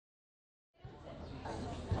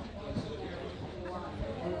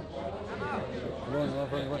going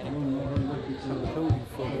over very lucky to the county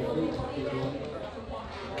for the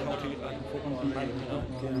county football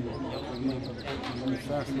game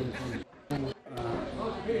Sarsfields. I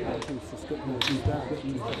think it's just getting the start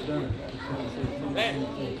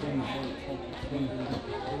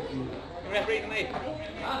referee, mate.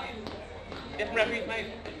 Different referees, mate.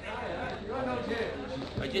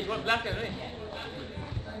 I just want black, isn't it?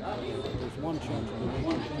 There's one chance.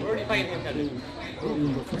 Where are you playing him, Kelly?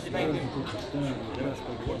 Where's he playing him?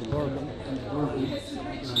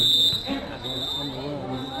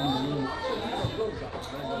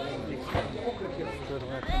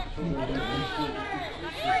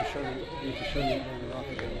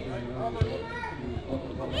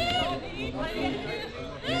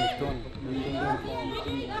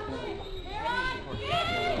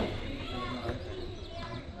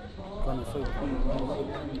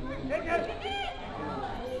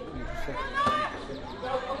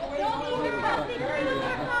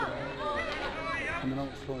 Coming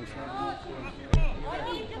out slowly,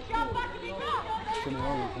 spinning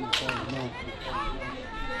over from the side now.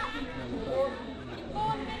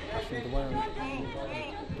 I think the wire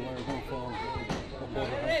going forward up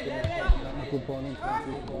over a good ball into the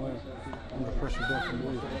wire under pressure there from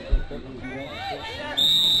Louise.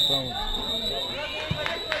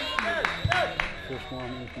 First one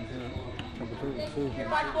in from here, Templetouhy,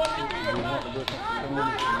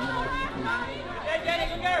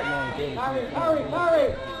 Hurry!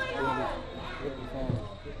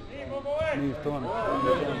 Move done.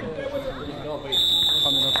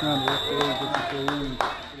 Coming up now,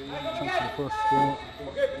 chance of the first score.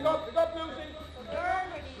 Okay, pick up, Lucy.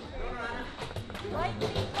 Right,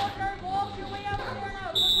 please, Walker, walk your way out there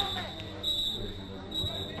now.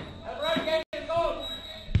 That's right, again, it's goal.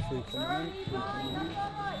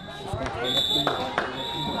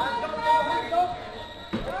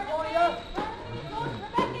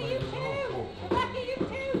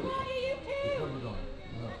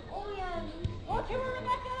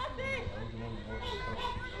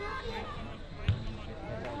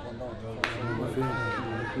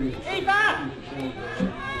 Free coming in.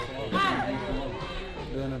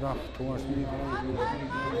 Laying it off towards me.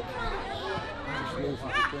 Just losing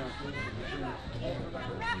it there.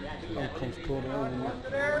 Out comes Claude over laying it off.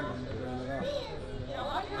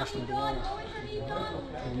 Ashton Dwyer.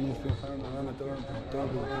 Move to a corner around the door.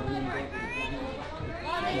 Derby going in there.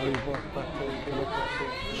 Mary back to look at.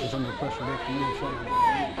 She's under pressure there from the shot.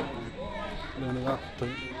 Laying it off to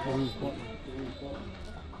Thurles Sarsfields.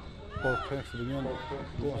 Ball takes it again,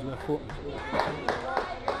 goes left foot.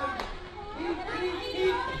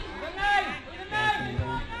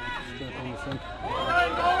 Straight on the centre.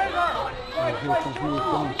 And here comes Moyne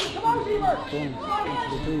Templetouhy into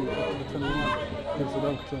the two, up to the 21. Gives it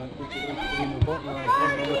out to Butler.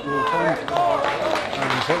 With the attempt.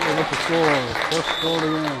 And Butler with the score. First score of the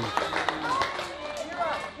game.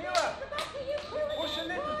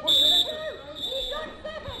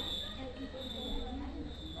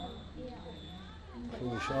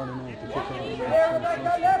 Short enough to kick out.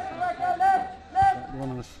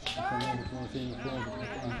 Runners from the team forward.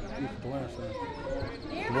 If the wire side.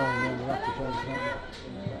 The ball and then the left to play.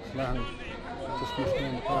 Slanted. Just missed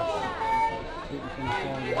down the pass. Shooting from the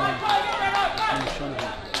forward again.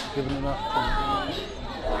 Giving it off to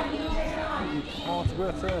oh, it's a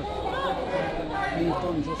great save. Moved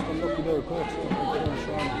on just unlucky there. Great save.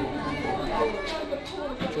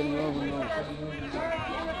 Turning over now.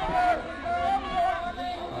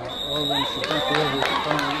 Orban should take it over.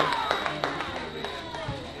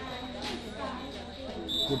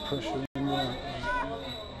 Good pressure in there.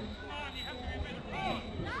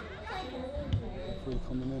 Free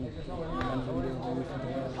coming in. And from there, away from the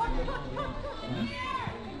wire.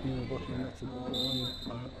 Here, Butler nets it out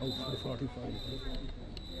for the 45.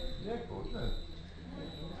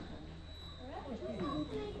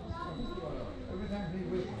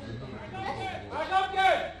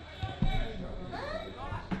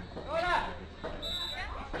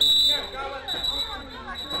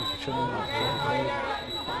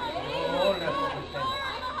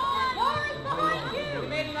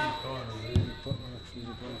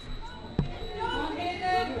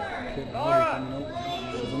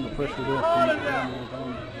 She's under pressure there from the down.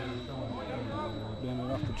 Laying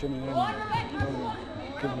it off to Jimmy in.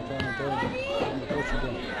 Giving it down to Derby. On the touch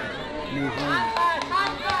again. Move on.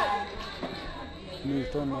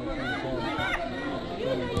 Moved on now from the corner.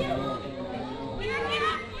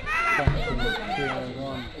 Back to the clear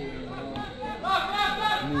on.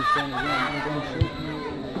 Moved on again. And then shooting.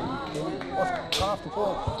 What's off the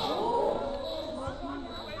post?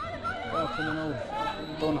 coming out.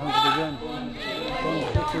 Dunn has it again.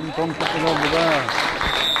 Dunn puts it over the bar.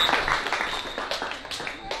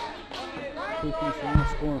 2 points for one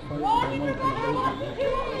score, 5 for Moyne-Templetouhy.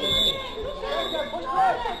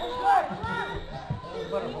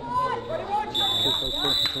 Kick out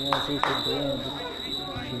circle towards Eastern Thurles.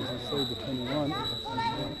 She was inside the 21.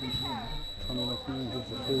 Coming up here gives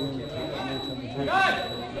the free in to Moyne-Templetouhy.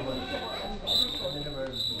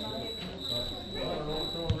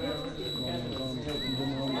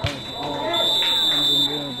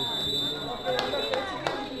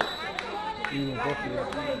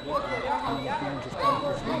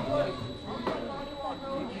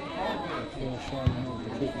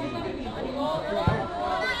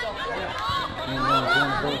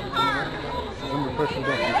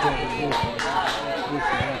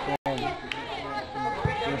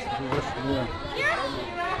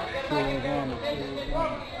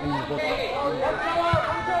 Under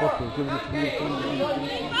pressure, giving it to me.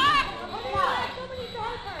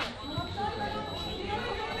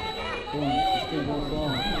 Still goes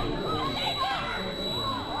on.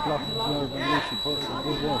 Block the nerve and Lucy Purcell.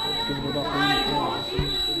 Good work. Giving it up in the corner.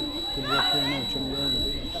 Good work here now, Jimmy Rowland.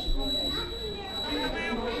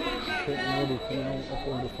 Getting ready, coming out up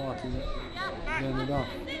over the 40. Laying it off.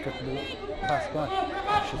 Getting the pass back.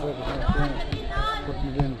 She's over here. Putting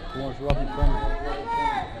it in towards Robin Fleming.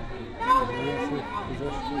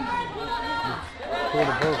 Possession. Caught a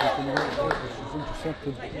ball from the right. She's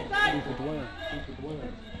intercepted. Into Dwyer.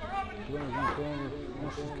 Dwyer's not going.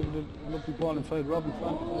 She's giving it a lovely ball inside Robin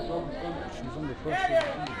Fleming. She's under pressure.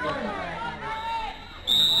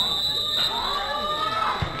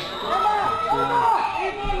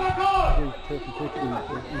 Taking quickly.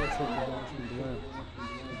 Intercepted balls from Dwyer.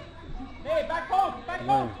 Hey, back home!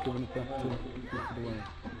 Dwyer giving it back to Dwyer.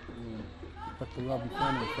 Back to Robin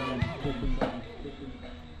Fleming. Fleming taking back.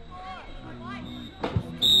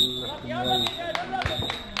 Left and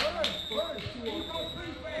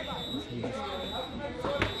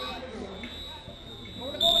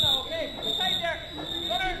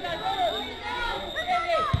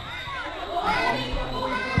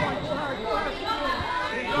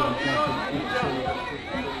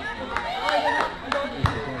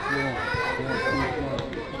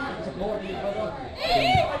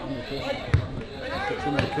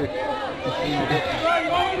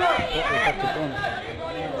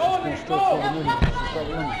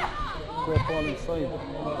right. Great ball inside.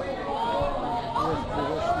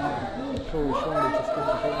 Chloe Shirley just gets the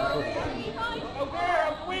touch.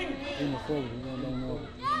 In the forward and going down over.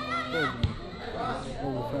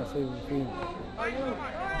 Over the far side of the field.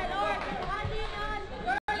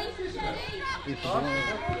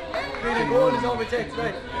 Really good is all we take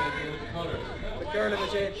tonight. The girl of the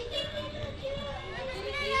change.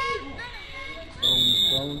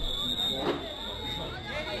 Down.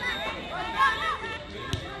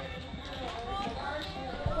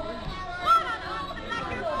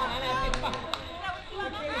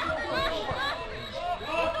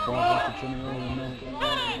 Jimmy Rowland now.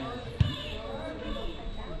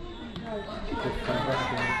 Good come back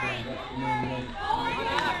in the main right.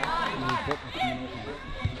 Butler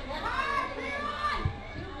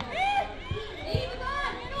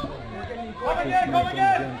coming out. Come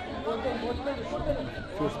again!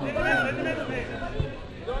 First man down,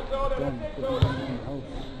 putting it in the house.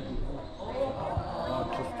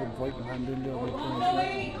 Just inviting hand in there.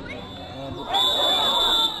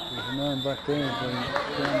 There's a man back there by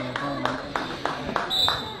Danny O'Connor.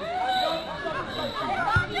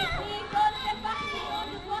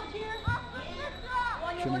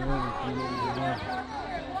 Jimmy Rowland coming over the bar.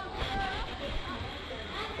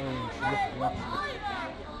 Oh, she looks collapsing.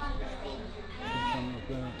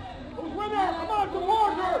 Who's with her? Come on,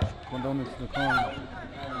 support her! Going down into the corner.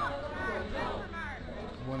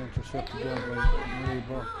 One intercepted there by Marie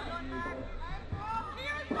Burke.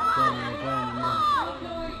 Down and down and down.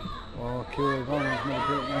 Oh, Kira O'Connor has made a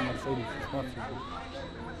great run outside of the spots.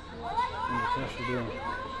 And the pressure there.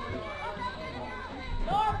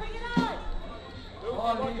 Ball coming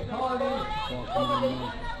in now.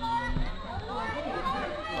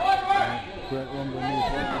 Great run by Marie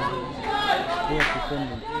Burke. Great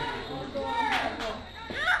defending.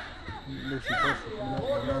 Lucy Purcell coming up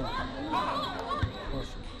and down.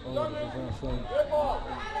 Purcell over to the far side.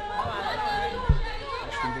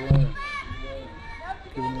 Ashton Dwyer.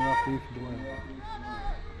 Giving it off to Ethan Dwyer.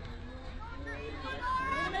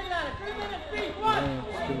 Dwyer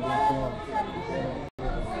still going forward.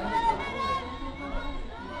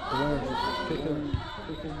 Dwyer just kicking,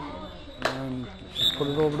 and just put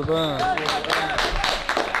it over the bar.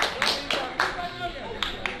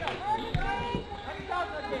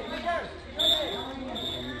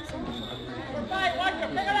 Right, watch her,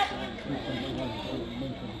 pick her up.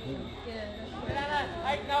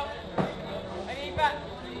 Right now. I need back.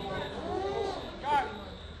 Sharp.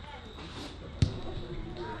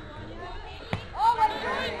 Oh, what are you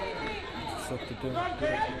doing? It's up to them.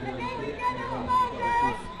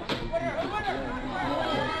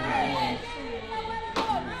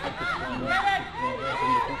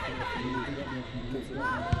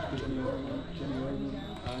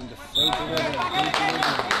 And the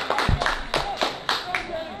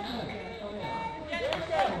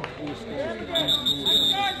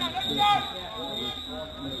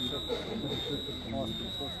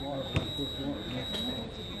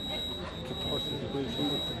Too close to this one.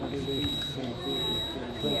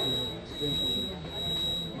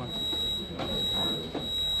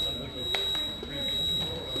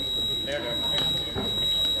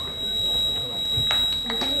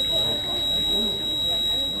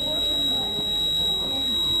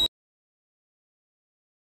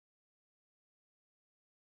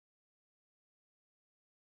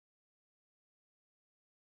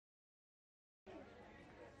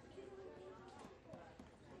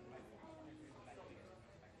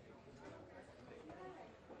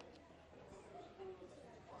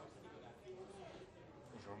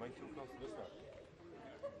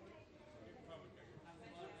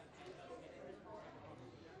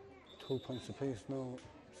 2 points apiece now,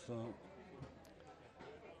 so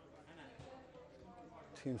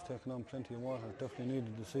teams taking on plenty of water, definitely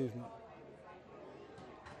needed this evening.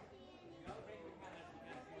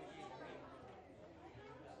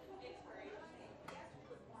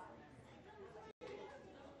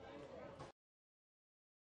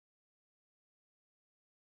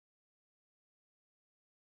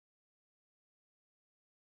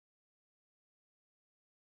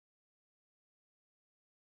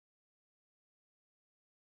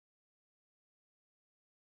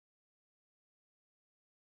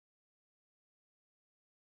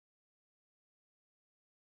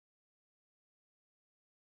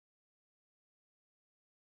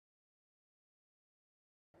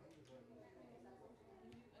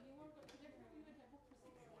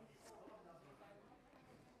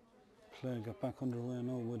 Play get back underway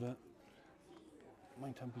now with a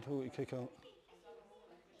Moyne-Templetouhy kick out.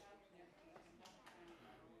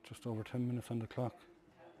 Just over 10 minutes on the clock.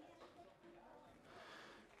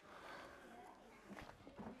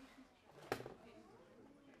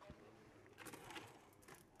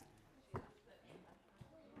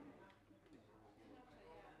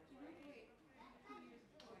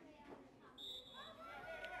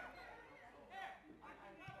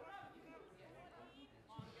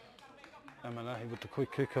 Malahi with the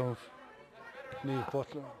quick kick out. Niamh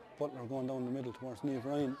Butler going down the middle towards Niamh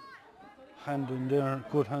Ryan. Hand in there,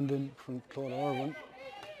 good hand in from Claude Irwin.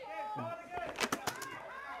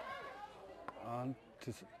 And it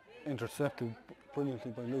is intercepted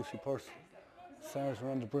brilliantly by Lucy Purse. Sars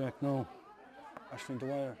are on the break now. Aisling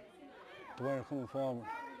Dwyer coming forward.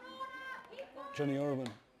 Jenny Irwin.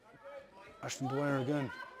 Aisling Dwyer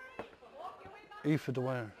again. Aoife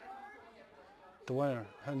Dwyer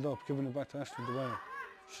held up, giving it back to Aisling Dwyer.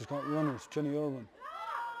 She's got runners, Jenny Irwin.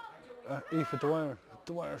 Aoife Dwyer,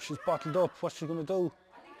 she's bottled up. What's she going to do?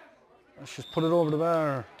 She's put it over the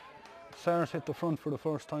bar. Sars hit the front for the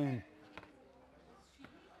first time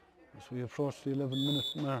as we approach the 11-minute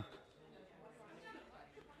mark.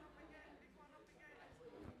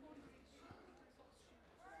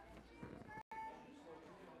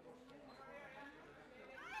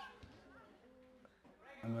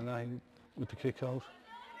 And Malahi with the kick out.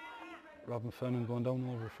 Robin Fennan going down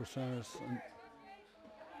over for Sars, and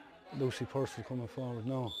Lucy Purcell coming forward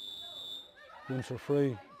now. Wins her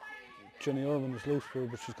free. Jenny Irwin is loose for her,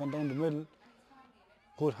 but she's gone down the middle.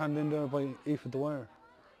 Good hand in there by Aoife Dwyer.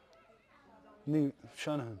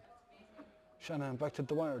 Shanahan back to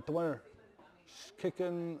Dwyer. She's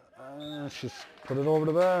kicking, and she's put it over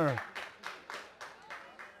the bar.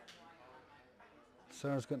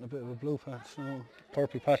 Sarah's getting a bit of a blue patch now,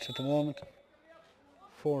 purple patch at the moment.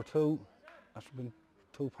 4-2, after been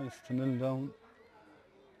 2 points to 0 down.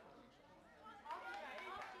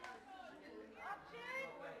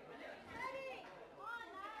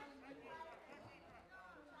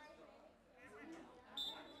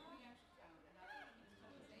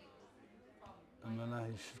 And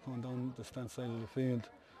then she's going down the stand side of the field.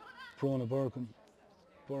 Brona Bergen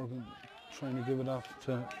trying to give it off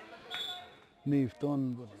to Niamh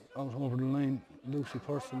Dunn, but out over the line. Lucy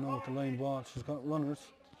Purcell now at the line ball. She's got runners.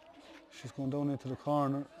 She's going down into the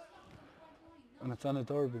corner, and it's Anna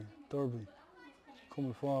Derby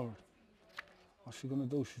coming forward. What's she going to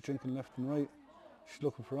do? She's drinking left and right. She's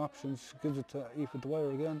looking for options. She gives it to Aoife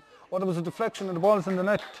Dwyer again. Oh, there was a deflection and the ball's in the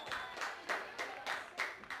net.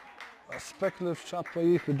 A speculative shot by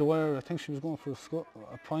Aoife Dwyer. I think she was going for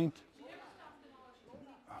a point.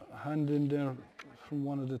 A hand in there from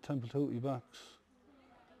one of the Templetouhy backs.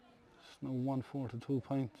 It's now 1-4 to 2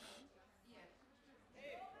 points.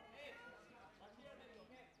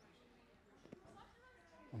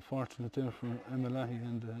 Unfortunate there for Emma Leahy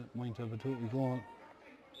and the Moyne-Templetouhy goal.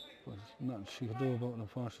 But nothing she could do about it,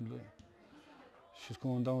 unfortunately. She's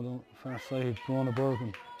going down the far side, Brona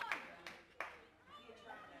Bergen.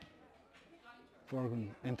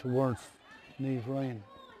 Bergen in towards Niamh Ryan.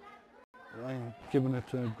 Ryan giving it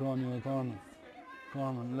to Gráinne O'Gorman.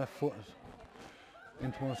 Gorman left footed.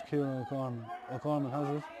 In towards Ciara O'Gorman. O'Gorman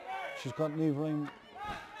has it. She's got Niamh Ryan.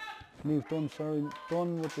 Niamh Dunn, sorry.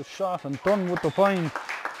 Dunn with the shot and Dunn with the point.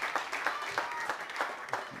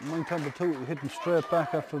 Moyne-Templetouhy hitting straight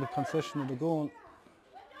back after the concession of the goal.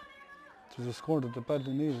 It was a score that they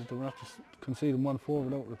badly needed. They were after conceding 1-4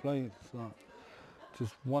 without reply. So it is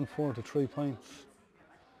 1-4 to 3 points.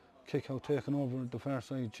 Kick out taken over at the far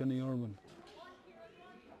side, Jenny Urban.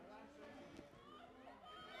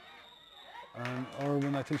 And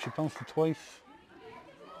Urban, I think she bounced it twice.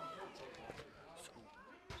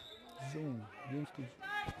 Zoom.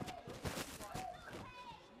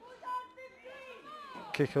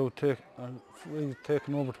 Kick out free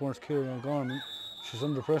taken over towards Ciara O'Gorman. She's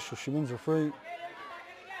under pressure, she wins her free.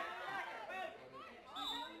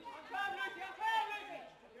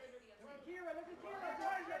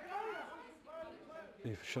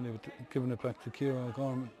 Aoife Shelley giving it back to Ciara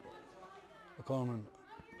O'Gorman. O'Gorman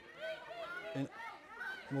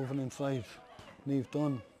moving inside.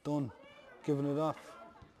 Niamh Dunn giving it off.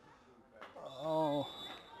 Oh,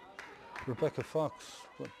 Rebecca Fox,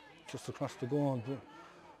 but just across the goal. But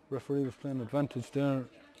referee was playing advantage there.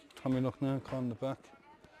 Tommy Lucknan calling it back.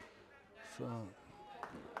 So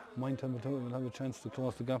Moyne-Templetouhy will have a chance to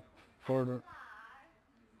close the gap further.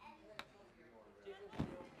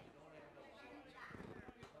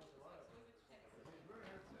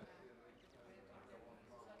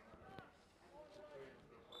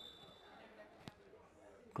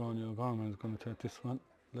 Gráinne O'Gorman is going to take this one,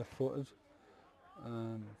 left footed.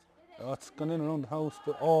 It's gone in around the house,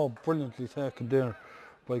 but brilliantly taken there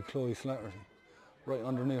by Chloe Slattery, right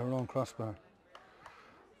underneath her own crossbar.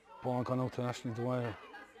 Ball gone out to Aisling Dwyer.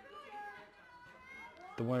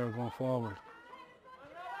 Dwyer going forward.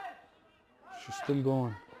 She's still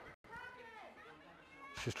going.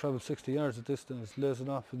 She's travelled 60 yards at this stage, lays it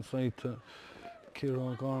off inside to Ciara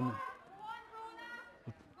O'Gorman.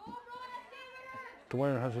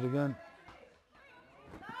 Dwyer has it again.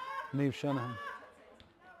 Niamh Shanahan.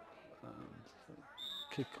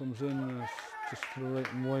 Kick comes in and it's just to the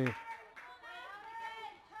right and wide.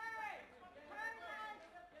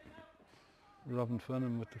 Robin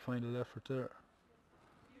Fennan with the final effort there.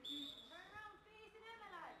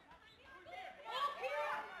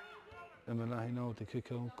 Emma Leahy now with the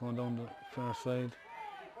kick out, going down the far side.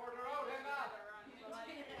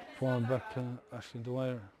 Forward back to Aisling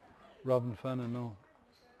Dwyer. Robin Fennan now.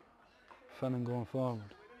 Fennan going forward.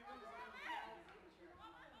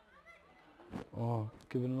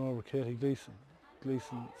 Giving it over Katie Gleeson.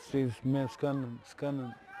 Gleeson sees Maeve Scanlon.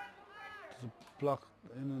 There's a block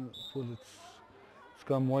in it, but it's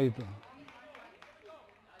gone wide.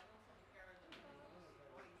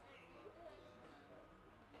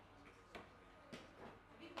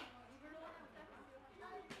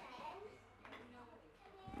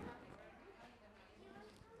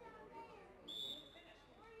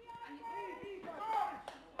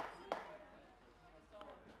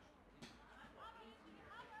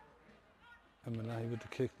 Emma Leahy with the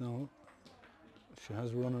kick now. She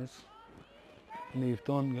has runners. Niamh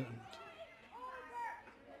Dunn getting it.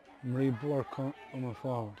 Marie Burke coming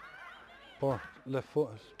forward. Burke left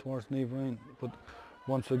footed towards Niamh Ryan, but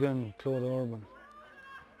once again Claude Urban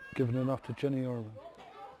giving it off to Jenny Urban.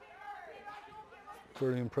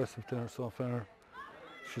 Very impressive there so far.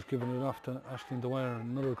 She's giving it off to Aisling Dwyer,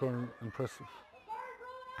 another girl impressive.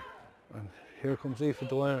 And here comes Aoife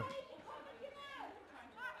Dwyer.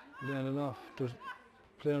 Laying it off, there's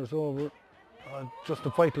players over. Just a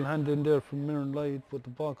vital hand in there from Mirren Lloyd, but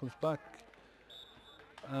the ball comes back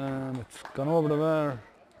and it's gone over the bar.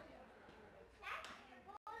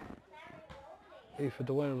 Aoife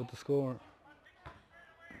Dwyer with the score.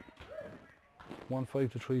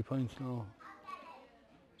 1-5 to 3 points now.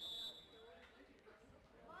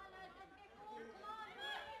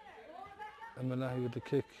 Emma Leahy with the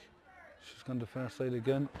kick. She's gone to the far side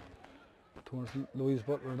again. Towards Louise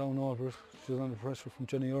Butler down over it. She's under pressure from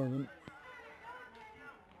Jenny Urban.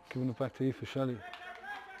 Giving it back to Aoife Shelley.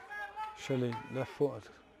 Shelley left footed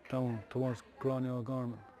down towards Grania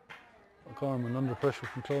O'Gorman. O'Gorman under pressure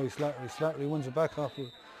from Chloe Slattery. Slattery wins it back off her.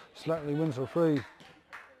 Slattery wins her free.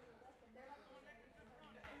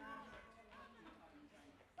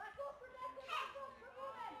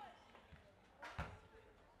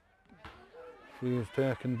 Free is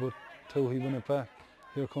taken, but Touhy win it back.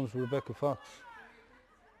 Here comes Rebecca Fox.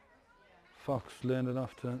 Fox laying it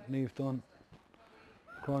off to Niamh Dunn.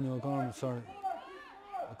 Grania O'Gorman, sorry.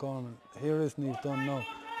 O'Gorman. Here is Niamh Dunn now.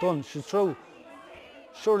 Dunn, she's through.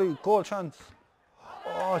 Surely, goal chance.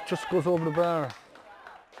 Oh, it just goes over the bar.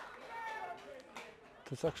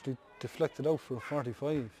 It's actually deflected out for a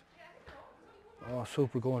 45. Oh,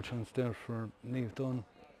 super goal chance there for Niamh Dunn.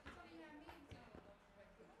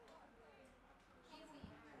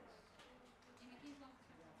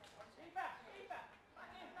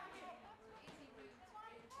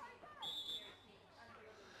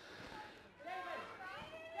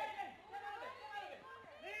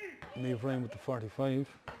 Niamh Ryan with the 45.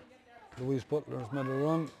 Louise Butler's made a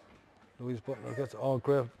run. Louise Butler gets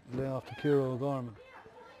great lay off to Ciara O'Gorman.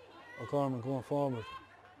 O'Gorman going forward.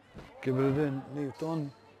 Give it in. Niamh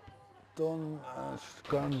Dunn. Dunn has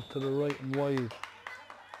gone to the right and wide.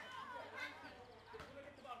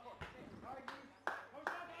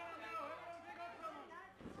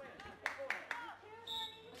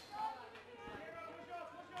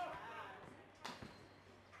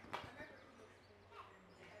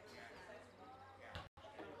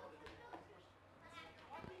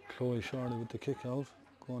 Chloe Shorty with the kick out,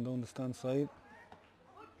 going down the stand side.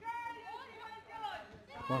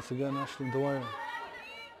 Once again, Aisling Dwyer.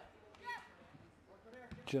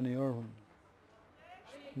 Jenny Irvin,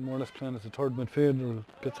 more or less playing as a third midfielder,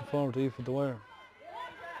 gets it forward to Aoife Dwyer.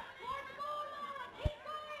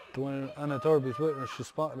 Dwyer, Anna Derby's with her, she's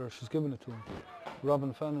spotted her, she's giving it to her.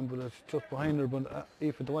 Robin Fannin, but it's just behind her, but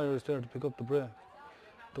Aoife Dwyer is there to pick up the break.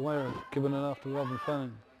 Dwyer giving it off to Robin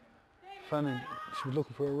Fannin. Fanning, she was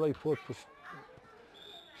looking for a right foot, but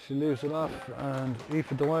she leaves it off, and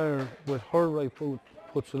Aoife Dwyer with her right foot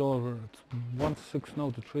puts it over. It's 1-6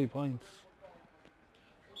 now to 3 points.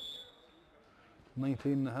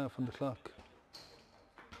 19.5 on the clock.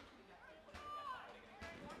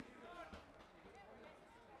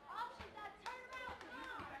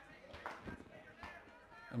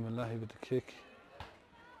 Emma Leahy with the kick.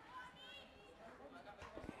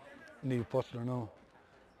 Niamh Butler now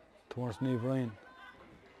towards Niamh Ryan.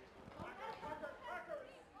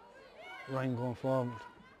 Ryan going forward.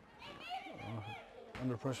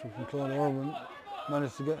 Under pressure from Claude Irwin.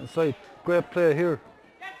 Managed to get inside. Great play here.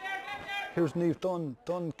 Here's Niamh Dunn.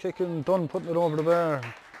 Dunn kicking. Dunn putting it over the bar.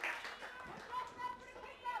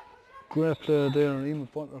 Great play there. Emma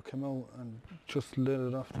Butler came out and just laid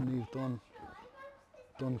it off to Niamh Dunn.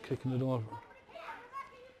 Dunn kicking it over.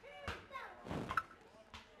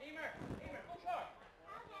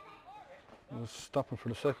 Was stopping for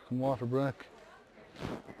the second water break.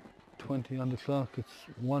 20 on the clock. It's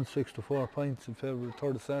 1-6 to 4 points in favour of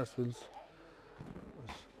Thurles Sarsfields.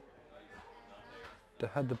 They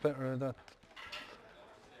had the better of that.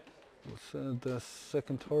 It was the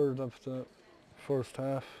second third of the first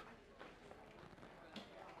half.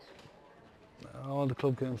 All the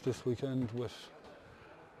club games this weekend with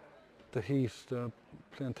the heat, they're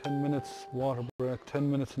playing 10 minutes water break,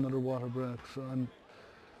 10 minutes another water break.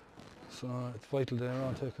 So it's vital they're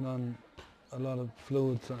all taking on a lot of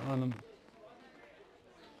fluids on them.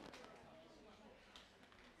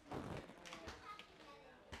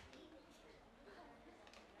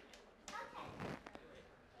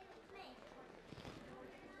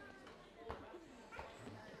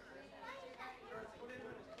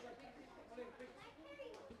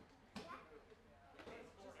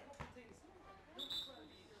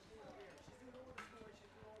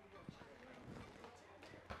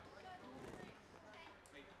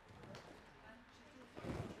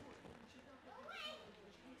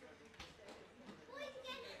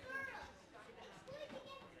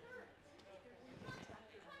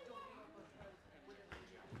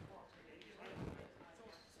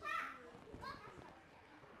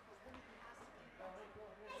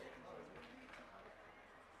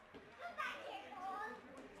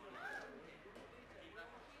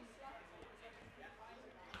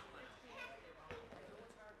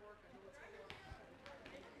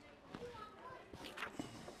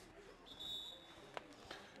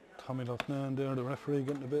 Tommy Loughnane there, the referee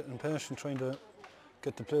getting a bit impatient, trying to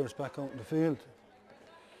get the players back out in the field.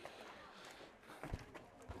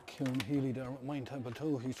 Kieran Healy there with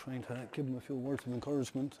Moyne-Templetouhy, he's trying to give them a few words of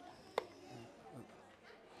encouragement.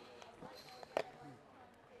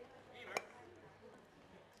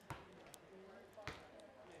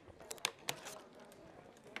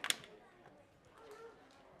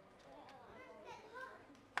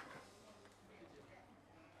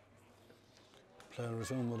 Play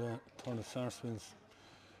resume with a Thurles Sarsfields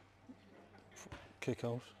kick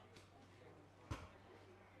out.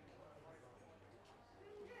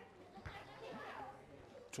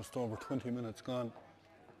 Just over 20 minutes gone.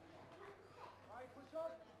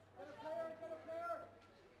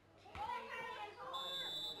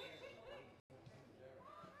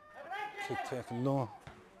 Kick taken low.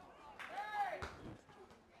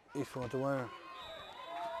 Ifo the wire.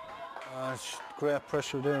 Great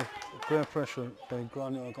pressure there. Great pressure by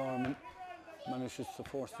Gráinne O'Gorman. Manages to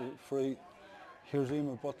force it free. Here's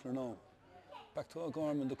Emer Butler now. Back to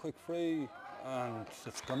O'Gorman, the quick free, and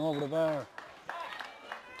it's gone over the bar.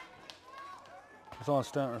 It's all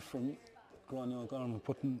started from Gráinne O'Gorman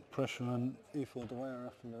putting pressure on Ifo the wire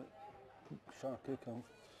after the short kick out.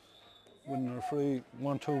 Winning a free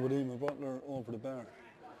 1-2 with Emer Butler over the bar.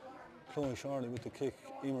 Chloe Shorley with the kick.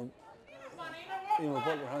 Emer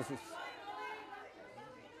Butler has it.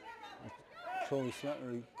 Chloe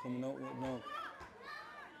Slattery coming out with it now.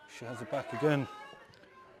 She has it back again.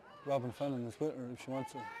 Robin Fallon is with her if she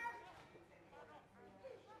wants her.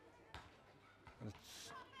 And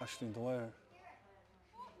it's Aisling Dwyer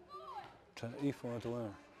to Aoife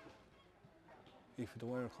Dwyer. Aoife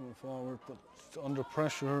Dwyer coming forward, but it's under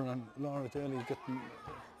pressure, and Laura Daly getting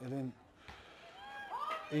it in.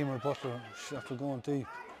 Emer Butler, she's after going deep.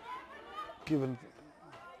 Given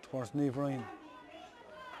towards Niamh Ryan.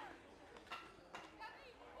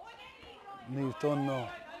 Niamh done now.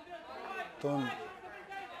 Done.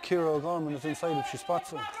 Ciara O'Gorman is inside if she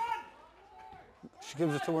spots her. She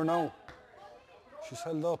gives it to her now. She's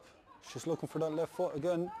held up. She's looking for that left foot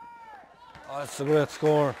again. Oh, it's a great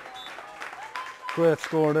score. Great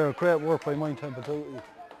score there. Great work by Moyne-Templetouhy.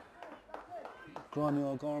 Gráinne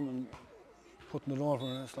O'Gorman putting it over,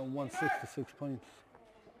 and it's on 166 points.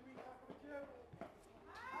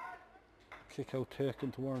 Kick out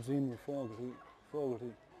taken towards Emer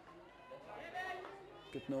Fogarty.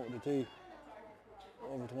 Getting out of the D.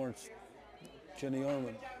 Over towards Jenny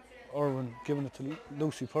Irwin. Irwin giving it to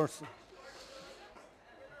Lucy Purcell.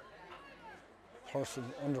 Purcell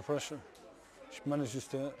under pressure. She manages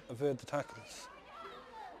to evade the tackles.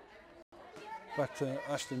 Back to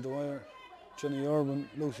Aisling Dwyer. Jenny Irwin.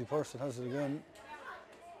 Lucy Purcell has it again.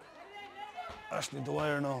 Aisling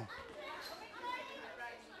Dwyer now.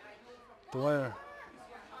 Dwyer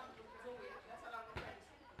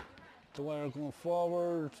going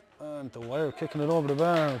forward, and Dwyer kicking it over the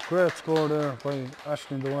bar. Great score there by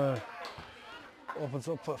Aisling Dwyer. Opens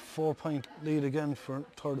up a 4-point lead again for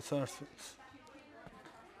Thurles Sarsfields.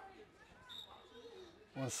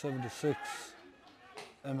 176.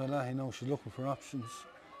 Emma Lahey now, she's looking for options.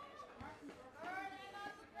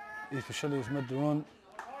 Aoife Shelley has made the run.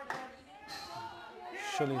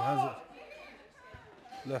 Shelley has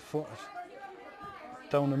it. Left footed.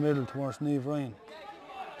 Down the middle towards Niamh Ryan.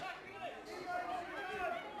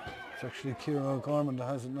 It's actually Ciara O'Gorman that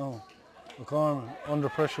has it now. O'Gorman under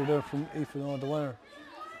pressure there from Aoife Dwyer.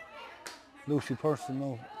 Lucy Purcell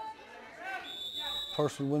now.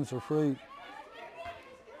 Purcell wins her free.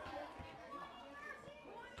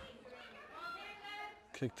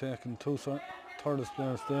 Kick taken, two Thurles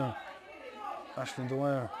players there. Aisling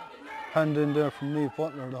Dwyer. Hand in there from Niamh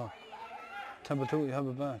Butler though. Templetouhy have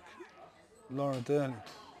it back. Laura Daly.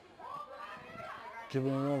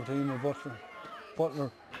 Giving it over to Emer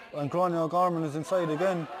Butler. And Gráinne O'Gorman is inside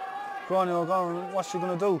again. Gráinne O'Gorman, what's she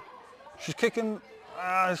going to do? She's kicking.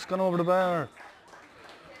 It's gone over the bar.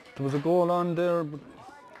 There was a goal on there, but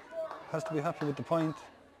has to be happy with the point.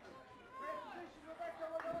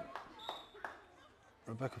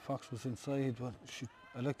 Rebecca Fox was inside, but she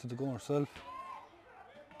elected to go herself.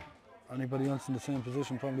 Anybody else in the same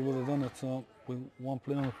position probably would have done it, so we won't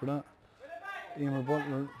blame her for that. Emer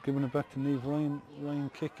Butler giving it back to Niamh Ryan.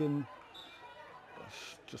 Ryan kicking.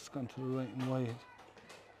 Just gone to the right and wide.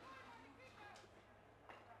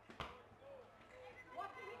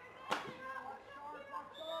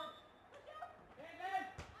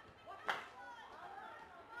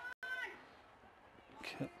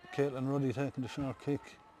 Caitlin Ruddy taking the short kick.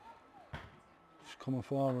 She's coming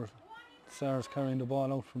forward. Sarah's carrying the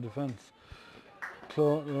ball out from defence.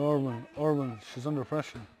 Irwin, she's under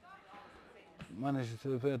pressure. Manages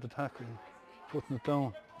to evade the tackle, putting it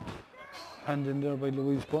down. Hand in there by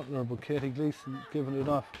Louise Butler, but Katie Gleeson giving it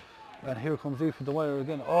off. And here comes Aoife Dwyer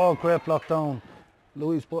again. Oh, great block down.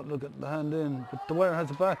 Louise Butler getting the hand in, but Dwyer has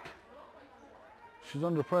it back. She's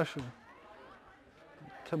under pressure.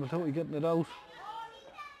 Templetouhy getting it out.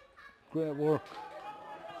 Great work.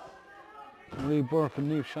 Marie Burke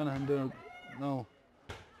and Niamh Shanahan there now.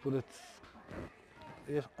 But it's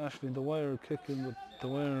Aisling Dwyer kicking with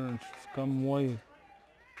Dwyer, and she's gone wide.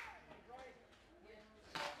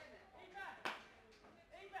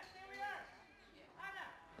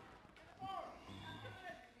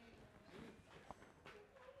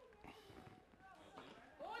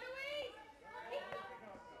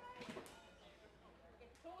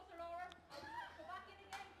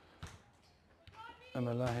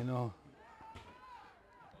 Emma Leahy now.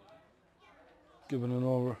 Giving it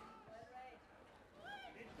over.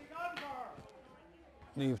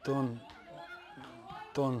 Niamh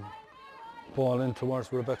Dunn. Ball in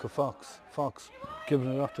towards Rebecca Fox. Fox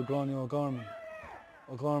giving it up to Gráinne O'Gorman.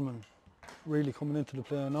 O'Gorman really coming into the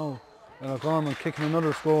play now. And O'Gorman kicking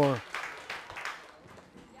another score.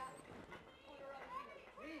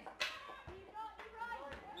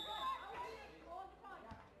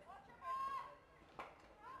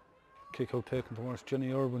 Kick out taken towards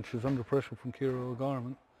Jenny Irwin. She's under pressure from Ciara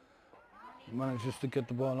O'Gorman. Manages to get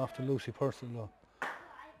the ball off to Lucy Purcell though.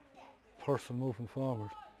 Purcell moving forward.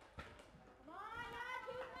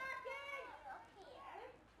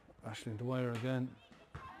 Aisling Dwyer again.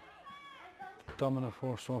 Dominant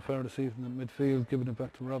force so far this evening at midfield, giving it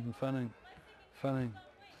back to Robin Fanning. Fanning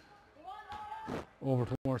over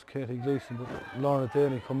towards Katie Gleeson, but Laura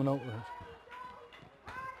Daly coming out with it.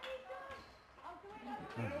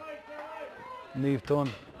 Niamh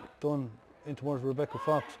Dunn in towards Rebecca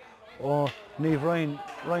Fox. Oh, Niamh Ryan.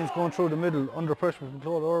 Ryan's going through the middle, under pressure from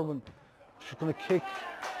Claude Irwin. She's going to kick,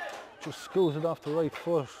 just screws it off the right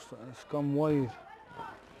foot, and it's gone wide.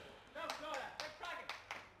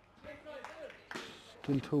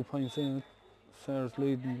 Still 2 points in it. Sarah's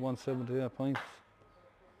leading 178 points.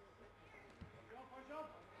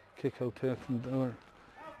 Kick out taken there.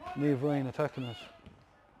 Niamh Ryan attacking it,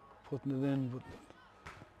 putting it in, but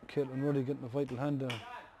Caitlin Ruddy getting a vital hand there.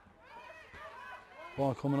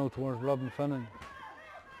 Ball coming out towards Robin Fanning.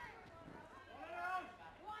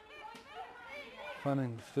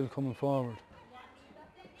 Fanning still coming forward.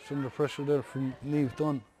 Still under pressure there from Niamh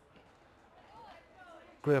Dunn.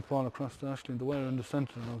 Great ball across to Aisling Dwyer in the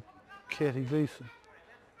centre now. Katie Gleeson.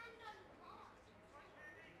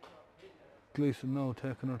 Gleeson now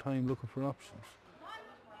taking her time looking for options.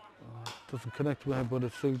 Doesn't connect with her, but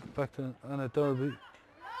it's still back to Anna Derby.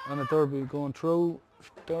 Anna Derby going through.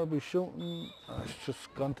 Derby shooting. It's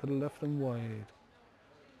just gone to the left and wide.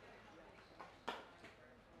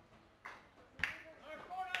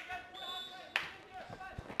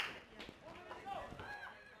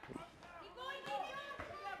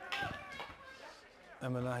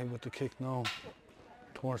 Emma Leahy with the kick now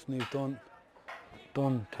towards Niamh Dunn.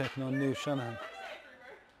 Dunn taking on Niamh Shanahan.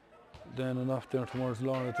 Then and off there towards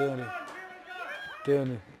Laura Daly.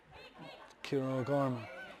 Daly, Ciara O'Gorman,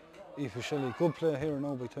 Aoife Shelley. Good play here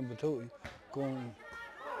now by Templetouhy. Going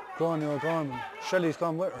Gráinne O'Gorman. Shelley's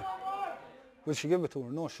gone with her. Will she give it to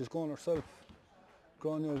her? No, she's going herself.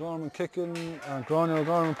 Gráinne O'Gorman kicking and Gráinne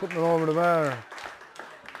O'Gorman putting it over the bar.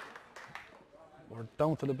 We're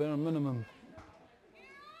down to the bare minimum.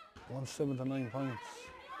 179 points.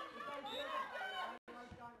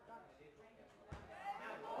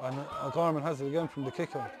 And O'Gorman has it again from the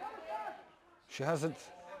kick out. She has it.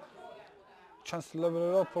 Chance to level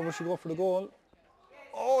it up, or will she go for the goal?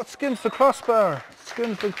 Oh, it skims the crossbar.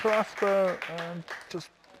 Skims the crossbar and just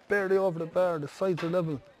barely over the bar. The sides are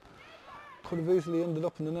level. Could have easily ended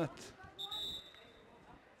up in the net.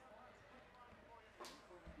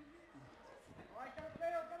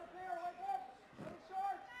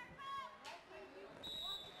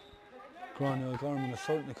 Gráinne O'Gorman has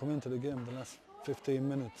certainly come into the game the last 15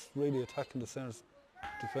 minutes, really attacking the Sarah's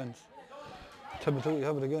defence. Templetouhy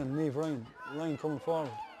have it again. Niamh Ryan. Ryan coming forward.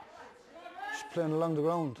 She's playing along the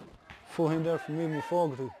ground. Full in there from Eamon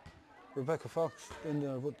Fogarty. Rebecca Fox in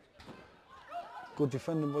there, but good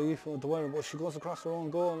defending by Aoife Dwyer, but she goes across her own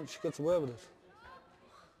goal and she gets away with it.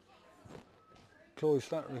 Chloe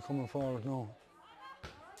Slattery coming forward now.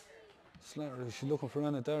 Slattery, she's looking for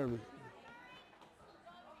Anna Derby.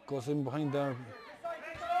 Goes in behind Derby.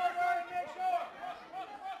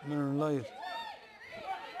 Mirren Light.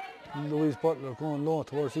 Louise Butler going low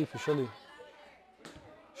towards Aoife Shelley.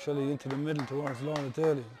 Shelley into the middle towards Laura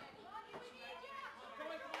Daly.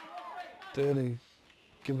 Daly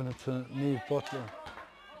giving it to Niamh Butler.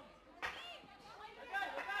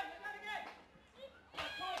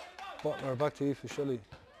 Butler back to Aoife Shelley.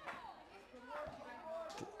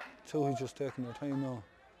 Touhy just taking their time now.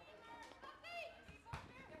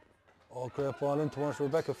 Oh, great ball in towards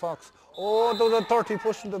Rebecca Fox. Oh, there was a 30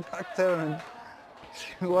 pushing the back there and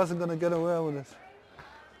she wasn't going to get away with it.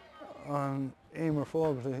 On Eamon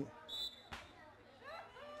Fogarty.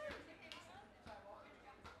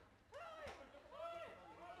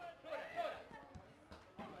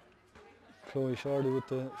 Chloe Shardy with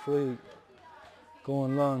the free.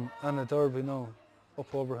 Going long. Anna Derby now.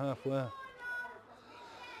 Up over halfway.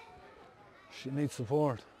 She needs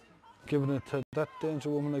support. Giving it to that danger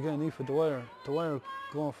woman again, Aoife Dwyer. Dwyer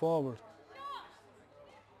going forward.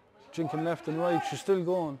 Jinking left and right, she's still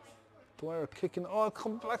going. Dwyer kicking, oh,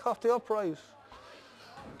 come back off the upright.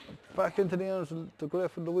 Back into the arms of the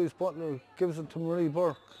grateful Louise Butler, gives it to Marie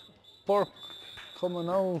Burke. Burke coming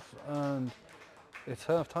out, and it's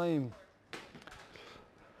half time.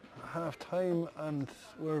 Half time, and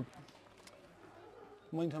we're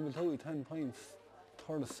Moyne-Templetouhy 10 points,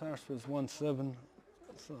 Thurles Sarsfields 1-7.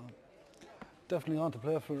 So definitely on to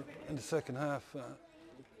play for in the second half.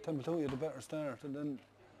 Templetouhy had a better start, and then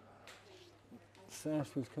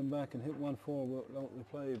Sarsfields came back and hit 1-4 without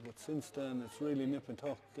reply. But since then, it's really nip and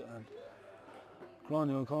tuck, and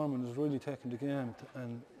Gráinne O'Gorman has really taken the game,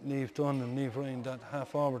 and Niamh Dunn and Niamh Ryan, that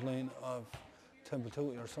half-forward line of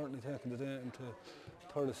Templetouhy, are certainly taking the day into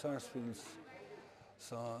Thurles Sarsfields.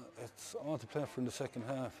 So it's all to play for in the second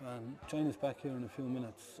half, and join us back here in a few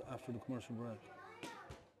minutes after the commercial break.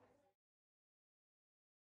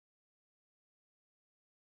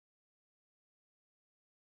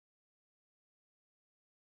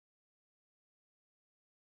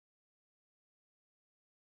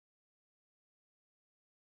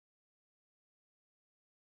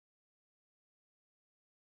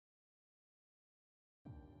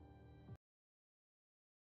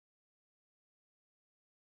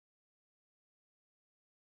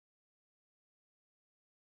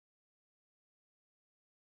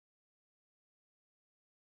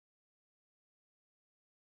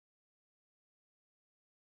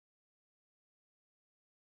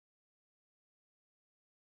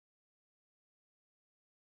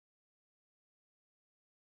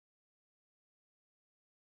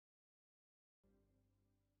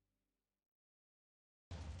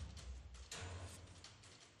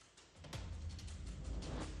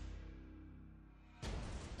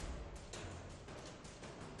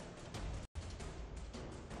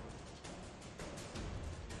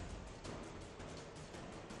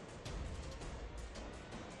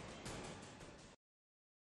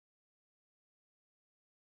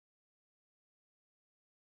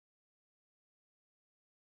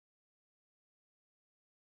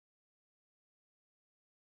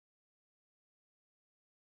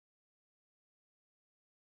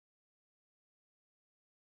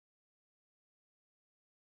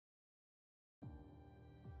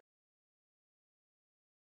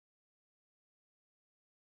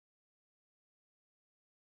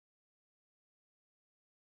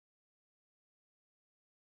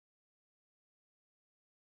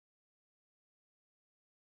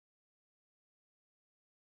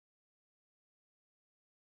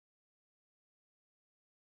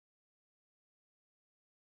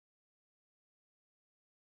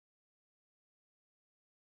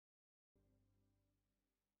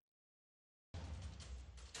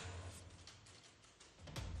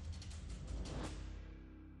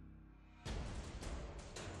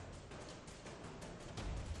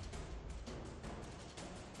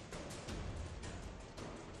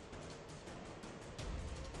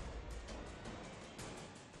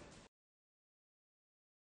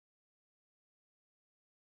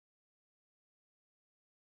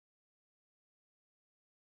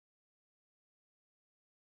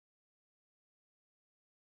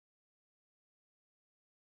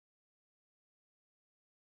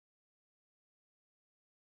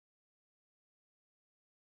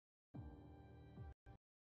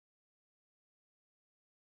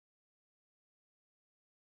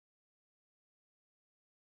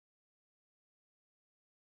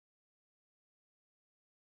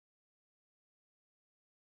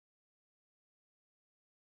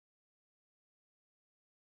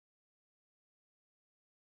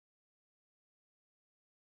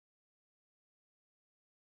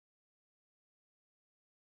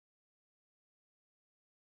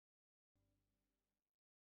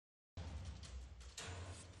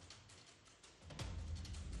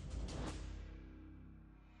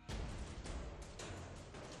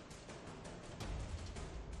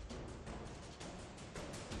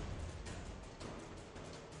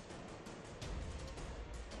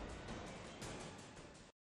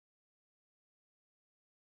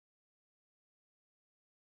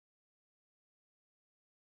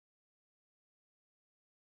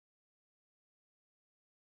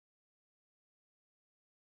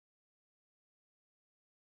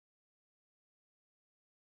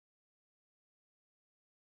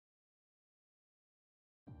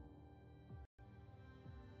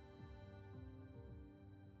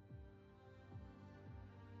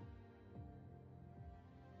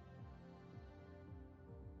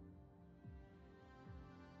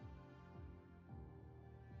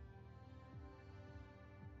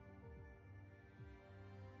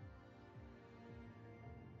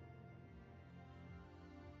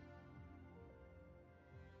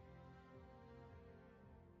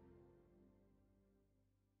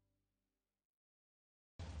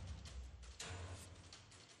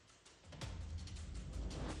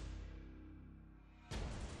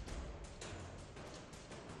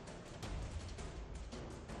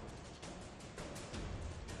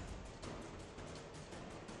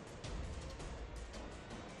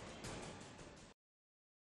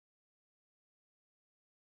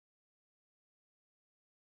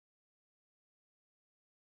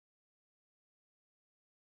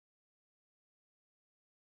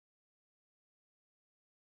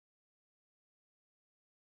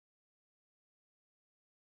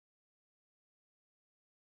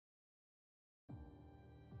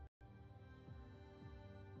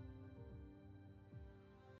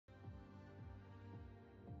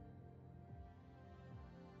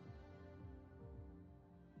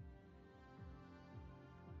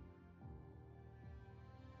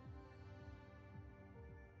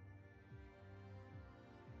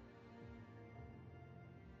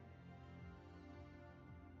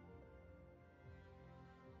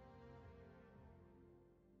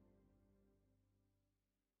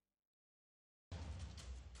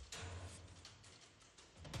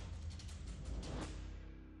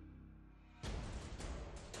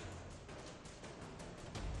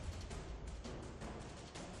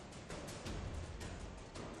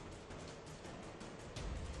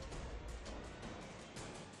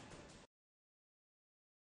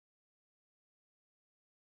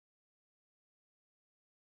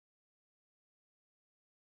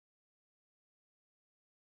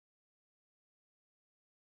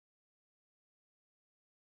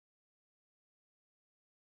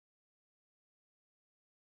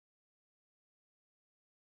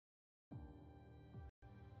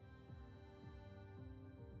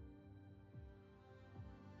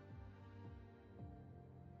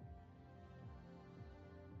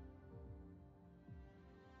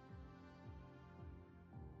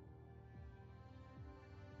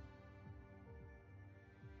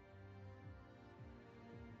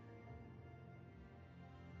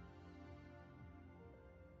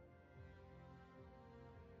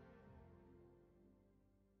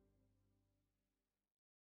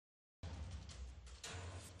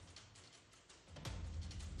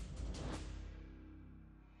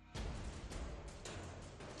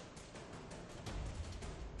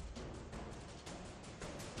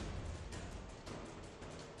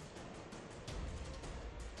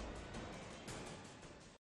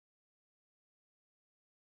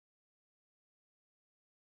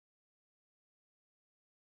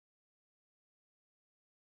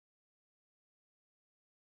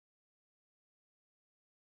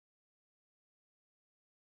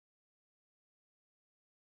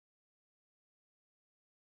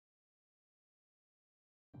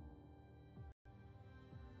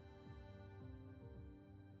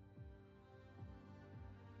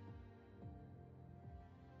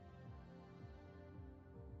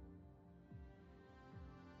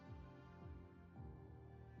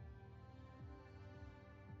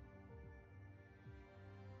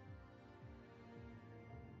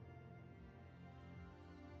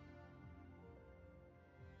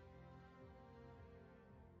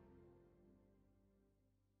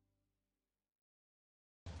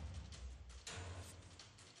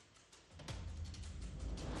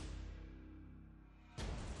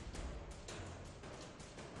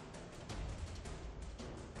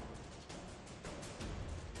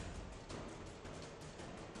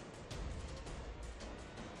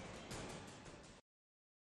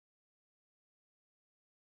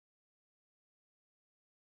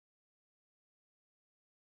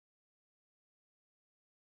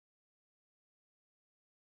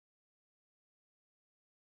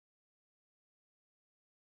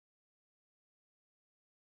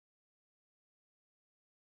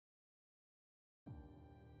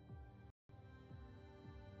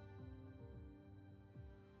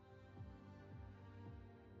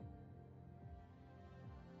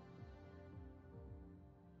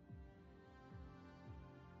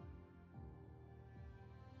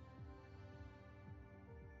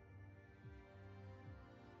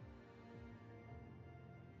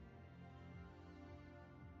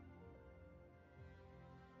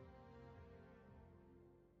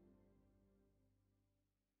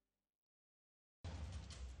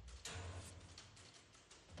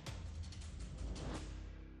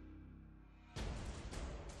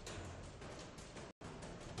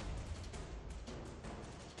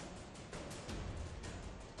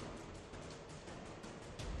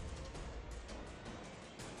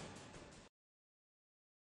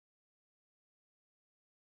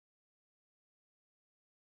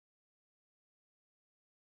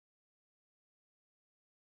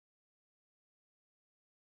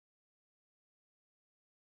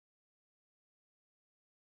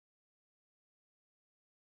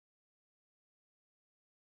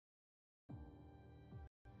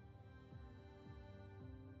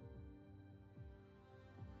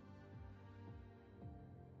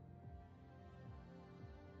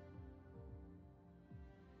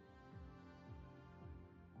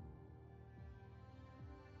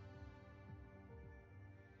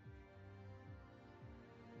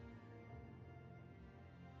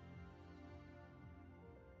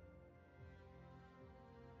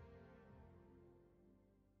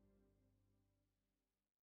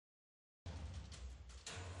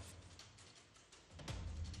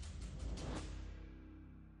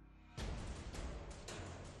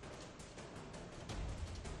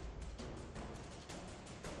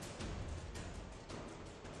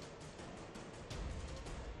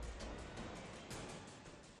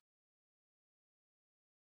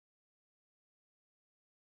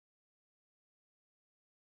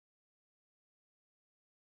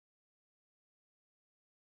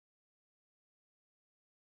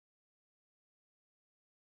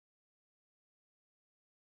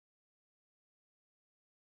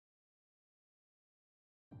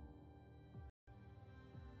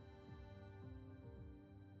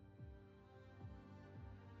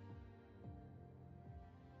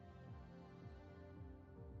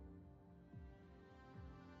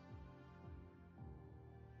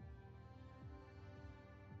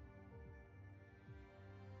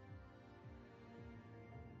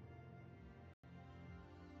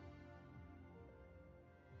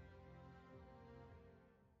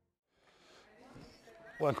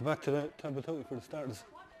 Welcome back to the Templetouhy for the starters.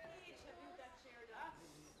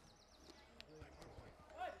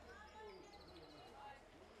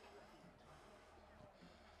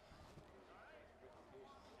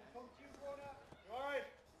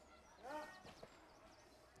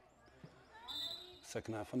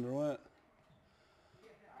 Second half underway.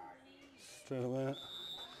 Straight away.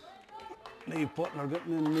 Neve Butler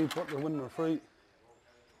getting in, Neve Butler winning her free.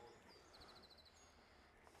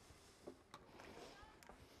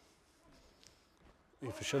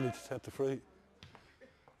 Aoife Shelley to take the free.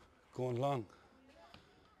 Going long.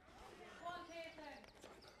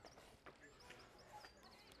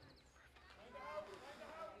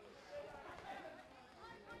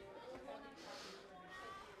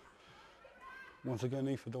 Once again,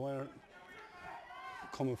 Aoife Dwyer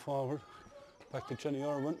coming forward. Back to Jenny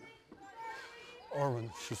Irwin. Irwin,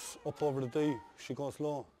 she's up over the D. She goes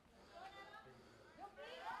low.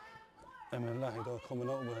 Emma Lahey though coming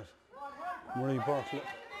out with it. Marie Burke,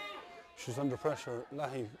 she's under pressure.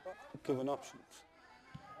 Lahey giving options.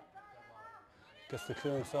 Gets the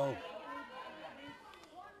clearance out.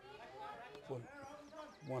 But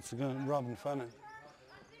once again, Robin Fanning.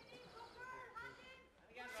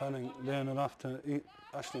 Fanning laying it off to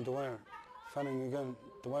Aisling Dwyer. Fanning again.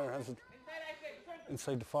 Dwyer has it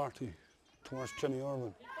inside the 40 towards Jenny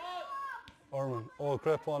Irwin. Irwin, oh,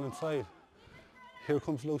 great ball inside. Here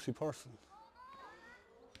comes Lucy Person.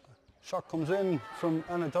 Shot comes in from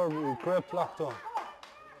Anna Derby, great block though.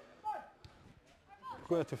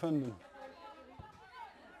 Great defending.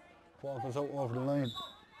 Ball goes out over the line.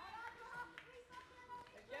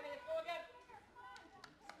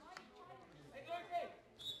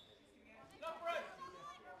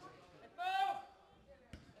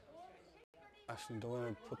 Aisling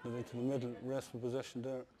Dwyer putting it into the middle, race for possession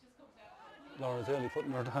there. Laura Daly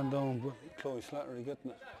putting her hand down, but Chloe Slattery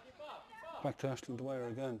getting it. Back to Aisling Dwyer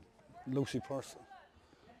again. Lucy Purcell.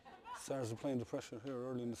 Stars applying the pressure here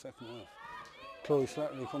early in the second half. Chloe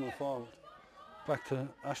Slattery coming forward. Back to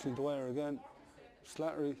Aisling Dwyer again.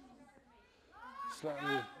 Slattery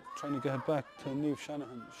trying to get it back to Niamh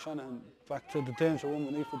Shanahan. Shanahan back to the danger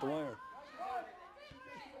woman, Aoife Dwyer.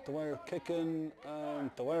 Dwyer kicking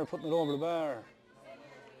and Dwyer putting it over the bar.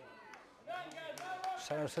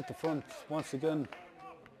 Stars hit the front once again.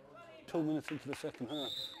 2 minutes into the second half.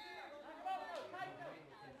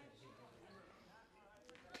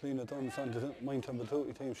 Cliona Dunn's on the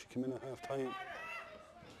Moyne-Templetouhy team. She came in at half time.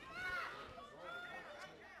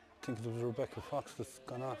 I think it was Rebecca Fox that's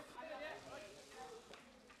gone off.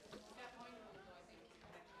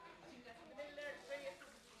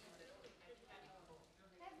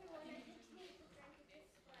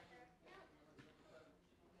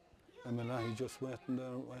 Emma Lahey just waiting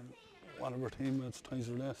there while one of her teammates ties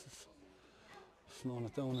her laces. Slowing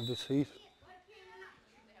it down in this heat.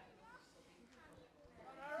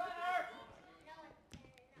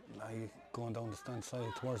 Lahey going down the stand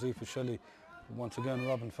side towards Aoife Shelley. Once again,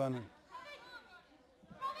 Robin Fanning.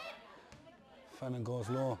 Fanning goes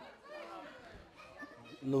low.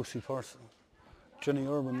 Lucy Purcell. Jenny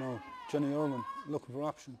Irwin now. Jenny Irwin looking for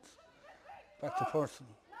options. Back to Purcell.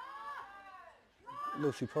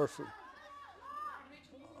 Lucy Purcell.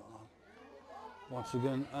 Once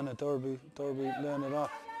again, Anna Derby laying it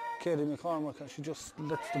off. Katie McCormack, and she just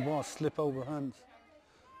lets the ball slip out of her hands.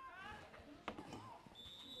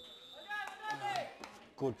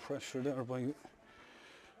 Good pressure there by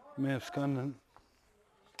Maeve Scanlon.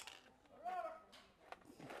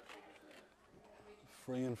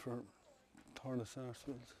 Free in for Thurles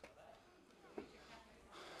Sarsfields.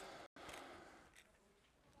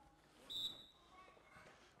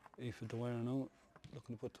 Aoife Dwyer now,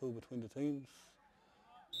 looking to put two between the teams.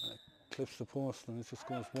 Clips the post and it just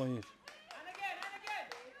goes wide.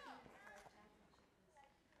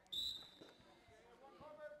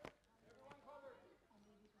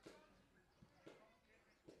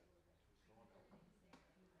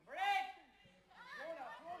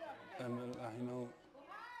 Lahey now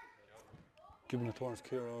giving it towards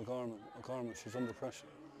Ciara O'Gorman. O'Gorman, she's under pressure.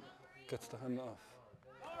 Gets the hand off.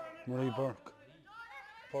 Marie Burke.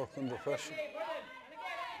 Burke under pressure.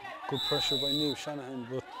 Good pressure by Niamh Shanahan,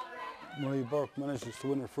 but Marie Burke manages to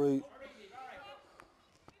win her free.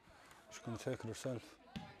 She's going to take it herself.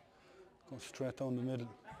 Goes straight down the middle.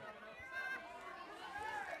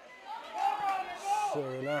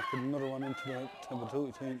 Sarah Larkin, another one into the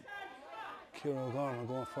Templetouhy team. Ciara O'Gorman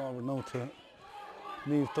going forward now to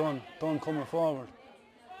Niamh Dunn. Dunn coming forward.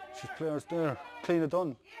 She's players there. Cliona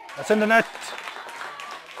Dunn. That's in the net.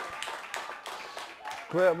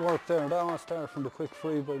 Great work there. That one started from the quick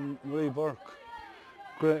free by Marie Burke.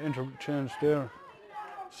 Great interchange there.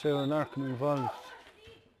 Sarah Larkin involved.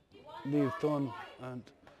 Niamh Dunn and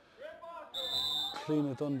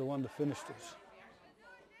Clean Dunn, the one that finished it.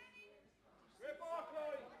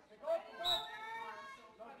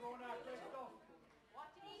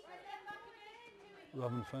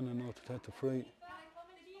 Robin Fennan now to take the free.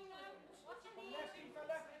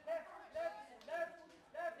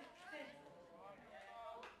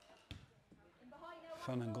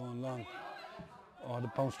 Fennan going long. Oh, the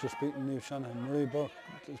bounce just beating Niamh Shanahan. Marie Burke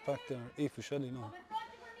is back there. Aoife Shelley now.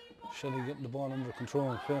 Shelley getting the ball under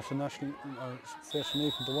control. Facing Ashley, or facing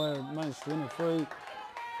Aoife at the wire. Managed to win it free.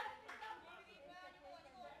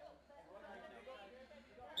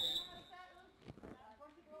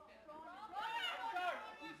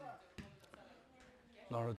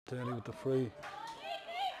 Laura Daly with the free.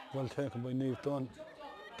 Well taken by Niamh Dunn.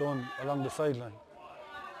 Dunn along the sideline.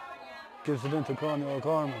 Gives it into Connie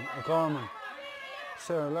O'Gorman. O'Gorman.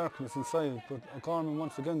 Sarah Larkin is inside, but O'Gorman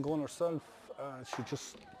once again going herself. She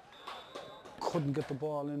just couldn't get the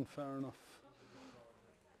ball in fair enough.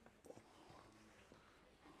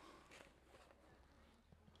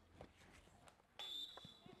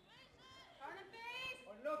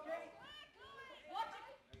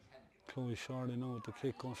 Chloe Shorley now with the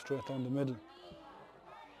kick going straight down the middle.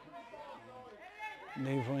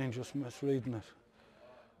 Niamh Ryan just misreading it.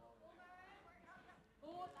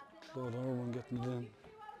 Claude Irwin getting it in.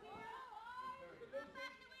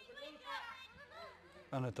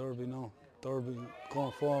 Anna Derby now. Derby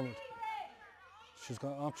going forward. She's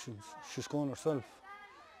got options. She's going herself.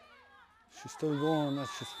 She's still going as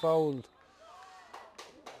she's fouled.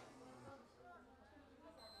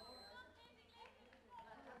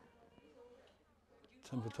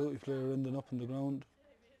 Templetouhy player ending up on the ground.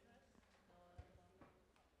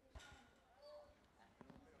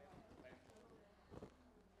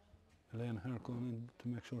 Elaine Hart going in to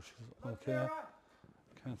make sure she's okay.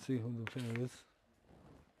 Can't see who the player is.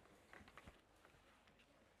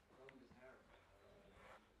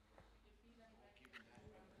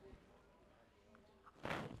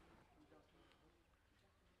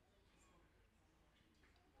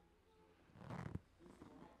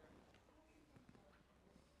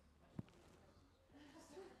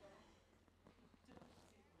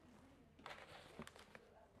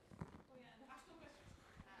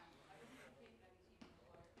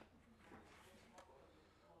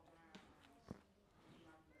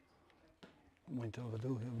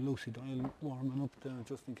 Moyne-Templetouhy have Lucy Doyle warming up there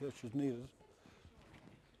just in case she's needed.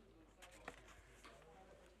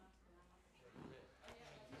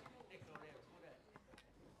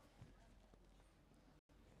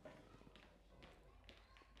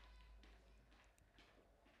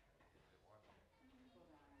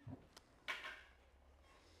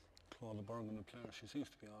 Claudia Bergen, the player, she seems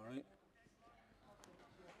to be alright.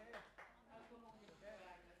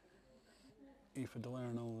 Aoife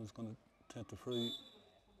Dwyer now is going to take the free.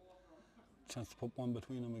 Chance to put one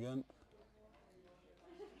between them again.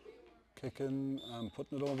 Kicking and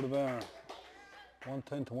putting it over the bar.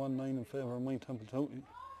 110 to 1-9 in favour of Moyne-Templetouhy.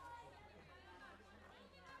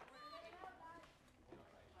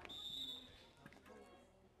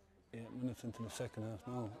 Eight minutes into the second half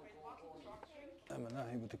now. Emma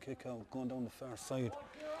Nahy with the kick out, going down the far side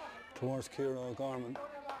towards Ciara O'Gorman.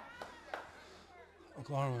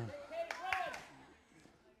 O'Gorman.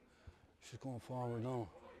 She's going forward now.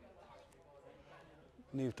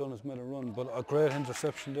 Niamh Dunn has made a run, but a great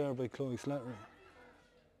interception there by Chloe Slattery.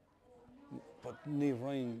 But Niamh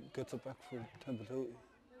Ryan gets it back for Templetouhy.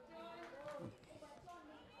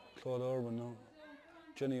 Claude Urban now.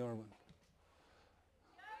 Jenny Urban.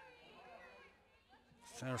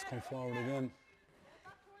 Sarah's come forward again.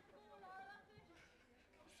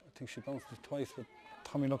 I think she bounced it twice, but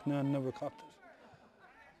Tommy Lucknan never copped it.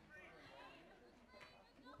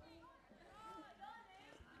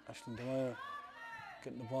 Ashton Dwyer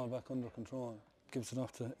getting the ball back under control. Gives it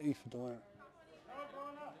off to Aoife Dwyer.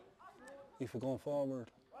 Aoife going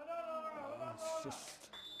forward. It's just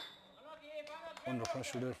under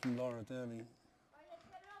pressure there from Laura Daly.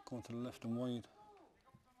 Going to the left and wide.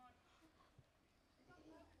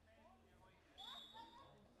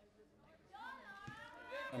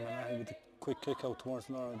 Emma Nahy with the quick kick out towards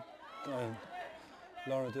Laura Daly.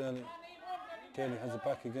 Daly has it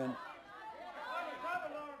back again.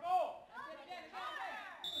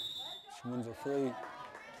 She wins her free.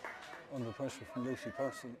 Under pressure from Lucy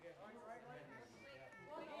Purcell.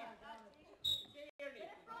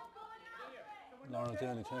 Laura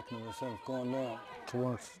Daly taking it herself, going low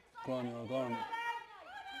towards Gráinne O'Gorman.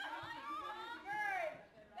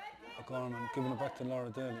 O'Gorman giving it back to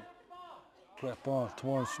Laura Daly. Great ball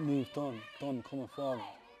towards Niamh Dunn. Dunn coming forward.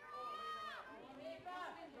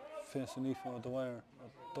 Facing Aoife Dwyer.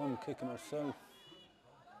 done kicking herself.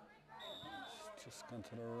 She's just gone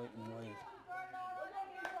to the right and wide.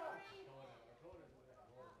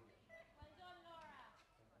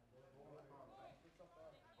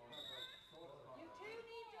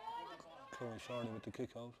 Chloe Shorty with the kick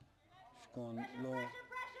out. She's going low.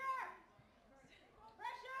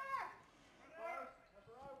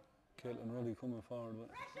 Caitlin Ruddy coming forward, but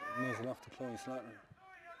lays it off to Chloe Slattery.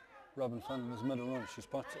 Robin Fannin is middle run, she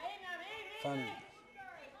spots it. Fannin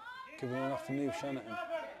giving it off to Niamh Shanahan.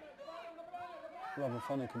 Robin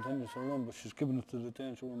Fannin continues her run, but she's giving it to the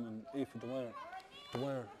danger woman, Aoife Dwyer.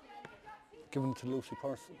 Dwyer giving it to Lucy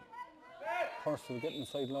Purcell. Purcell getting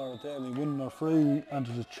inside Laura Daly, winning her free, and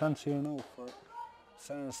there's a chance here now for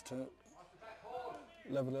Sars to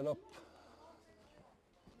level it up.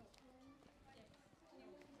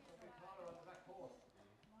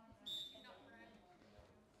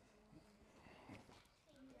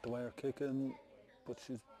 Dwyer kicking, but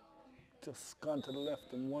she's just gone to the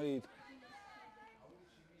left and wide.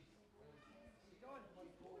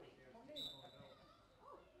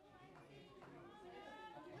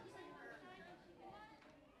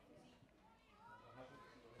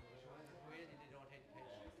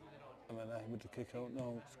 With the kick out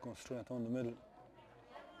now, it's going straight down the middle.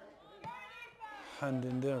 Hand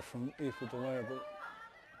in there from Aoife Dwyer, but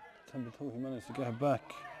Templetouhy managed to get it back.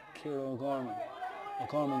 Ciara O'Gorman.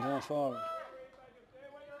 O'Gorman going forward.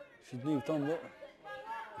 She's Niamh done with her.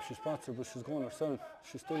 She spots her, but she's going herself.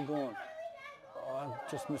 She's still going. Oh,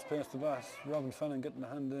 just misplaced the pass. Robin Fannin getting the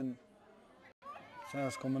hand in.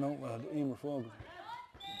 Sars coming out with Emer Fogel.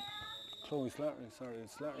 Chloe Slattery, sorry,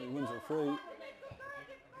 Slattery wins her free.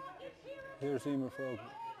 Here's Emer Fogel.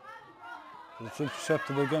 It's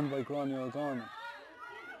intercepted again by Gráinne O'Gorman.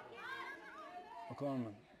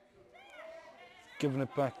 O'Gorman giving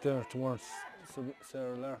it back there towards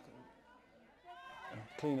Sarah Larkin.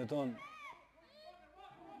 Clean it done.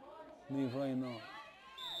 Niamh Ryan now.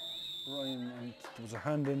 Ryan, and there was a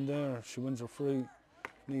hand in there. She wins her free.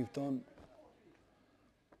 Niamh done.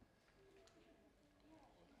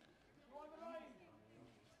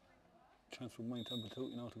 Chance for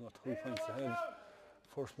Moyne-Templetouhy now to go 2 points ahead.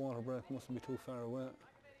 First water break mustn't be too far away.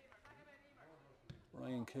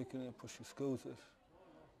 Ryan kicking it, but she scoots it.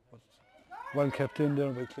 But well kept in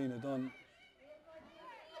there by Clean it done.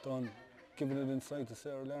 Giving it inside to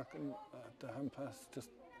Sarah Larkin. The hand pass just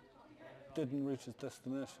didn't reach its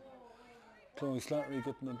destination. Chloe Slattery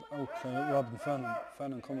getting it out to Robin Fannin.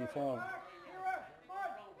 Fannin coming forward.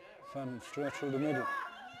 Fannin straight through the middle.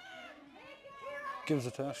 Gives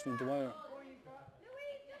it to Aisling Dwyer.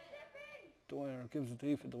 Dwyer gives it to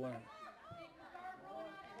Aoife Dwyer.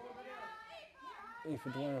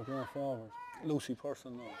 Aoife Dwyer going forward. Lucy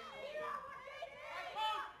Purcell now.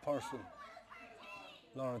 Purcell.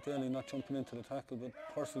 Laura Daly not jumping into the tackle, but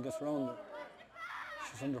Purcell gets around her.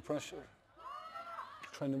 She's under pressure.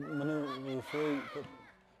 Trying to manoeuvre free, but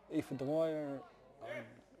Aoife Dwyer,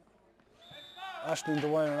 Aisling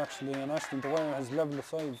Dwyer actually, and Aisling Dwyer has levelled the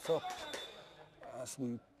sides up as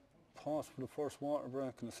we pause for the first water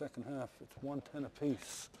break in the second half. It's 1-10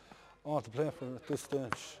 apiece. All to play for at this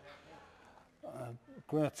stage.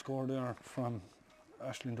 Great score there from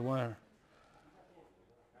Aisling Dwyer.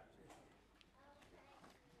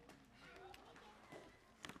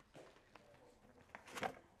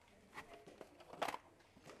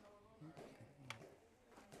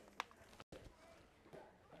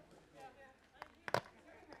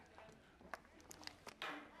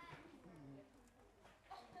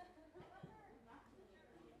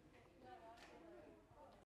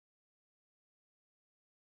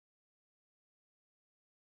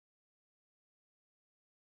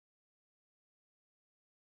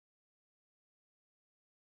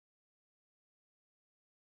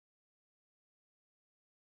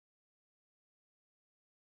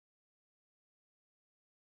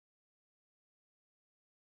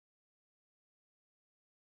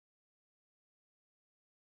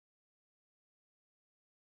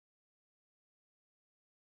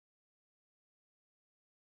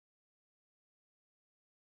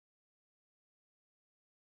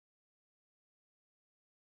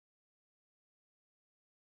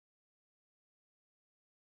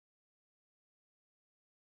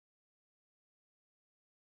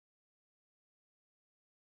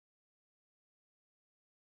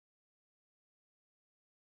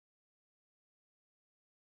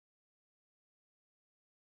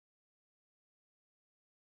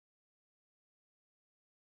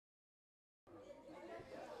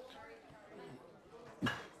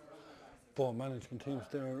 Both management teams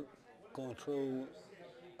there going through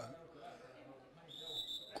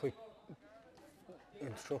quick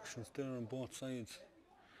instructions there on both sides.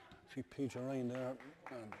 See Peter Ryan there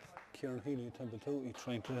and Kieran Healy at Templetouhy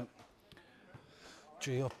trying to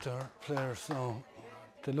G up their players. So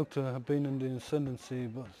they look to have been in the ascendancy,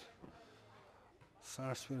 but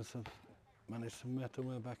Sarsfields have managed to make their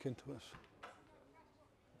way back into it.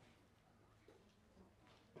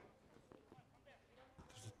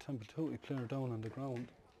 There's a Templetouhy player down on the ground.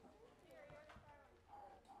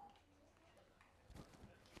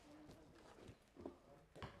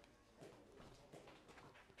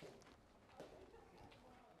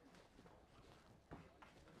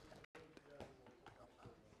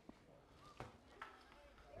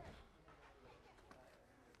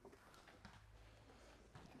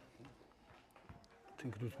 I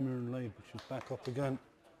think it was Mirren Light, but she's back up again.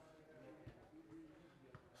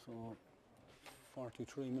 So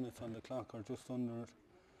 43 minutes on the clock, or just under it.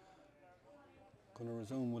 Going to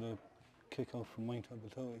resume with a kick out from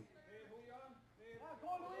Moyne-Templetouhy.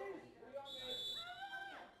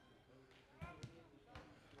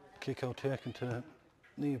 Kick out taken to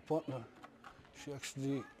Niamh Butler. She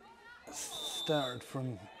actually started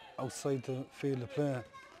from outside the field of play.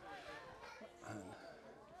 And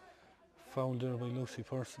fouled there by Lucy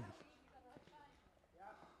Person.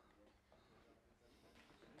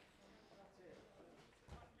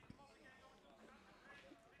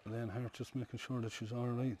 Elaine Hart just making sure that she's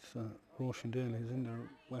alright. Roisin Daly is in there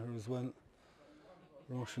with her as well.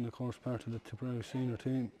 Roisin, of course, part of the Tipperary senior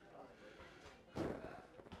team.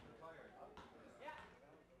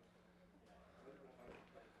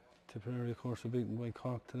 Tipperary, of course, are beaten by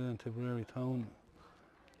Cork today in Tipperary Town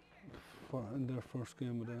in their first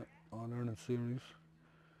game of the All-Ireland series.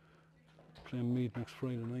 Playing Meath next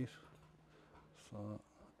Friday night. So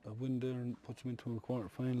a win there and puts them into a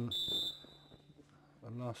quarter-final.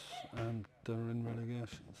 A loss and they're in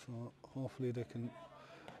relegation. So hopefully they can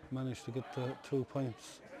manage to get the 2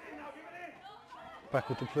 points. Back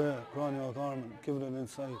with the play, Gráinne O'Gorman giving it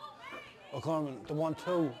inside. O'Gorman, the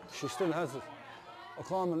 1-2, she still has it.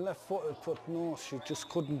 O'Gorman left-footed, but no, she just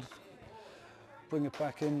couldn't bring it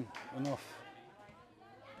back in enough.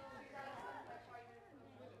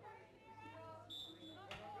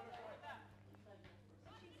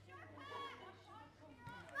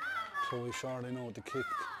 Chloe Shorley now with the kick,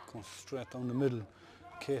 goes straight down the middle.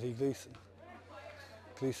 Katie Gleeson.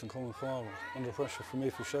 Gleeson coming forward, under pressure from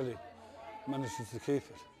Aoife Shelley, manages to keep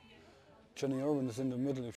it. Jenny Irwin is in the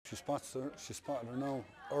middle. If she spots her, she spotted her now.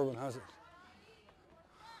 Irwin has it.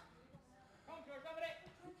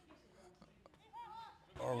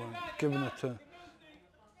 Irwin giving it to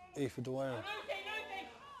Aoife Dwyer.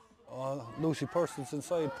 Lucy Purcell's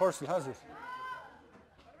inside. Purcell has it.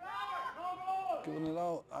 Giving it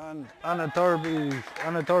out, and Anna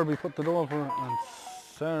Derby put it over, and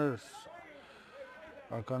Sars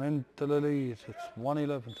are gone into the lead. It's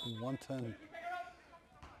 111 to 110.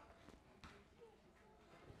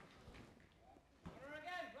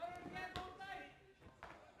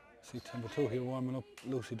 See Templetouhy here warming up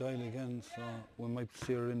Lucy Dial again, so we might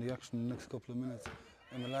see her in the action in the next couple of minutes.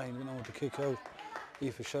 Emma Lahine went on with the kick out.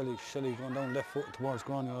 Aoife Shelley going down left foot towards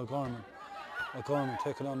Gráinne O'Gorman. O'Gorman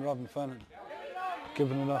taking on Robin Fannin.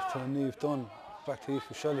 Giving it off to Niamh Dunn, back to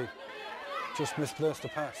Aoife Shelley. Just misplaced the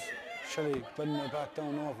pass. Shelley bending her back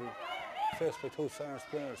down over, faced by 2 Sars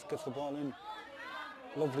players, gets the ball in.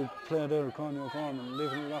 Lovely play there, Gráinne O'Gorman,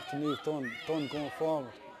 leaving it off to Niamh Dunn. Dunn going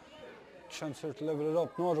forward. Chance here to level it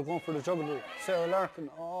up. No, they're going for the juggler. Sarah Larkin.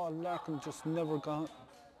 Oh, Larkin just never got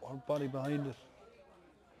her body behind it.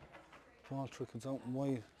 Ball trickles out and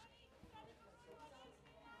wide.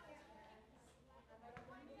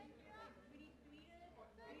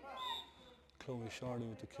 Chloe Shorley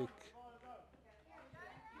with the kick.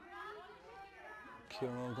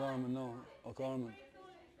 Ciara O'Gorman now. O'Gorman.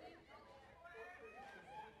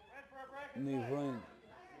 Niamh Ryan.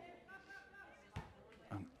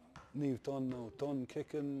 And Niamh Dunn now. Dunn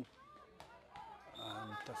kicking.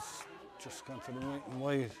 And that's just gone to the right and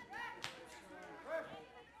wide.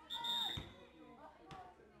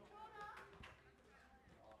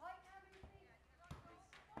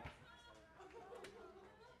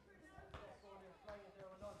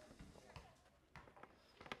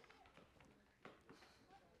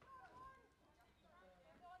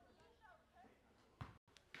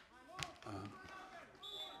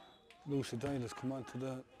 Lucy Dial has come on to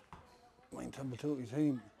the Moyne-Templetouhy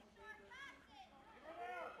team.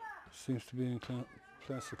 Seems to be in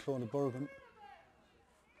place of Clodagh Bergen.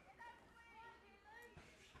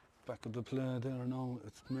 Back of the play there now,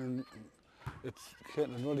 it's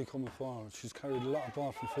Caitlin Ruddy coming forward. She's carried a lot of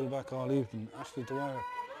ball from full back all evening. Ashley Dwyer,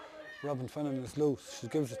 Robin Fannin is loose, she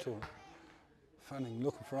gives it to her. Fanning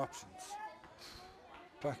looking for options.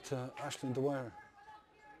 Back to Ashley Dwyer.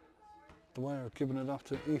 Dwyer giving it off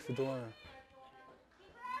to Aoife Dwyer.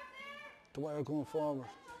 Dwyer going forward.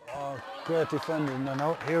 Oh, great defender. And then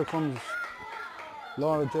out, here comes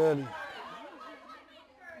Laura Daly.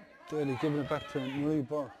 Daly giving it back to Marie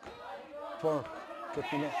Burke. Burke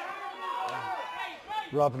getting it up.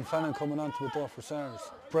 Robin Fannin coming onto it though for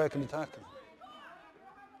Sars. Breaking the tackle.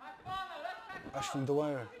 Aisling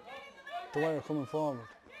Dwyer. Dwyer coming forward.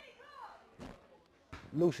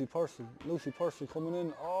 Lucy Purcell coming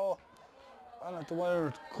in. Oh, Anna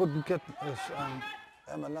Dwyer couldn't get it. And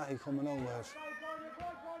Emma Leahy coming out with it.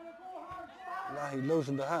 Leahy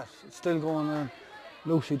losing the hat. It's still going on.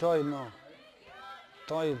 Lucy Doyle now.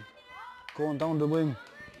 Doyle going down the wing.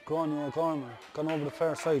 Grania O'Gorman gone over the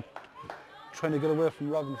far side, trying to get away from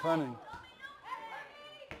Robin Fanning.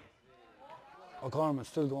 O'Gorman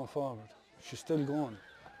still going forward. She's still going.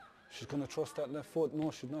 She's going to trust that left foot. No,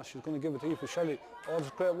 she's not. She's going to give it to Aoife Shelley. Oh, there's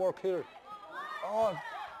great work here. Oh,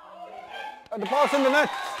 and the ball's in the net.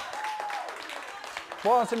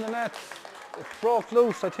 Ball's in the net. It broke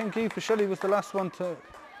loose. I think Aoife Shelley was the last one to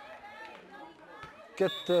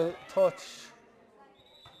get the touch.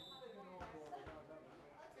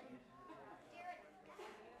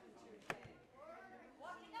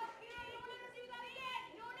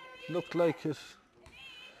 Looked like it.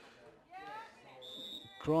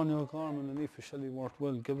 Grania O'Gorman and Aoife Shelley worked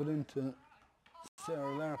well. Give it into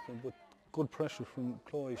Sarah Larkin, but good pressure from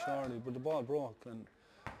Chloe Charlie. But the ball broke, and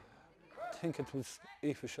I think it was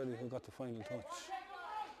Aoife Shelley who got the final touch.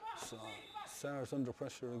 So Sarah's under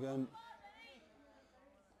pressure again.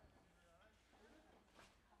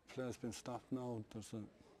 Play's been stopped now. There's a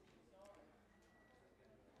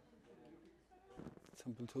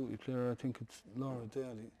Templetouhy player. I think it's Laura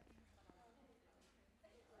Daly.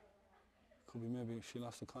 Could be maybe she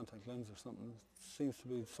lost a contact lens or something. Seems to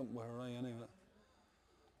be something with her eye anyway.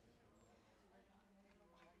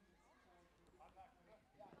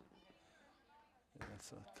 Yeah,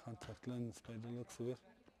 it's a contact lens by the looks of it.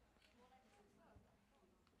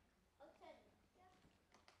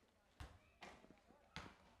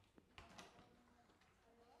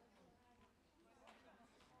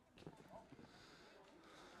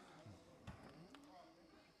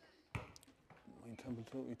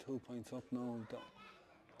 Moyne-Templetouhy 2 points up now.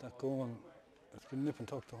 That goal, it's been nip and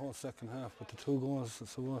tuck the whole second half, but the 2 goals, I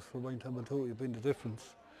suppose, for Moyne-Templetouhy have been the difference.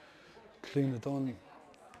 Clean it done.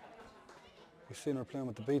 We've seen her playing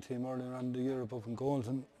with the B team earlier on in the year above in goals,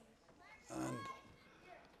 and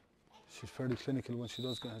she's fairly clinical when she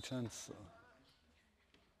does get a chance. So.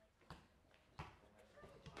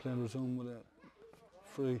 Play resume with it.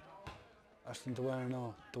 Free. Aisling Dwyer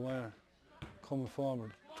now. Dwyer coming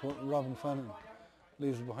forward. Robin Fannin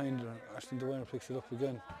leaves it behind her. Aisling Dwyer picks it up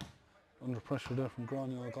again. Under pressure there from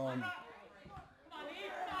Grania O'Gorman.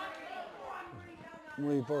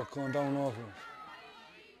 Marie Burke going down over it.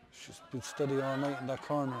 She's been steady all night in that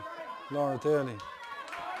corner. Laura Daly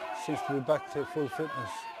seems to be back to full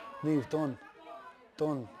fitness. Niamh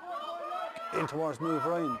Dunn. In towards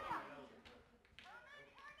Niamh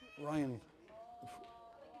Ryan.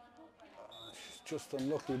 She's just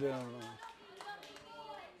unlucky there.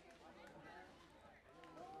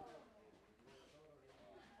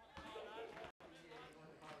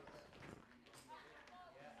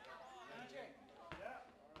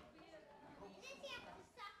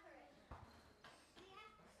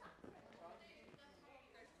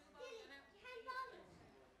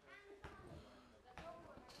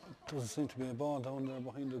 Doesn't seem to be a ball down there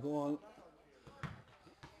behind the goal.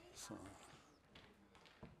 So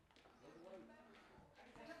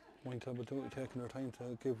Moyne-Templetouhy taking their time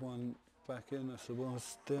to give one back in. I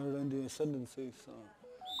suppose they're in the ascendancy, so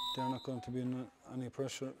they're not going to be in any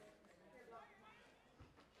pressure.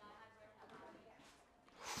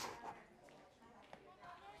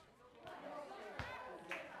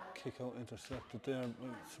 Kick out intercepted there by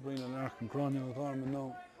Sabrina Larkin. Grania O'Gorman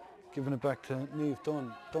now giving it back to Niamh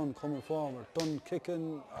Dunn. Dunn coming forward. Dunn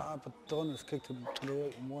kicking, but Dunn has kicked it to the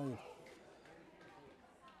right and wide.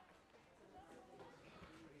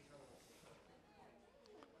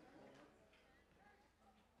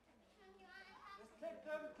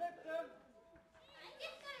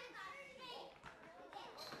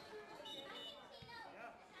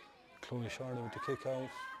 Chloe Charlie with the kick out.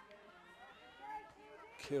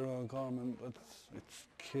 Ciara O'Gorman, but it's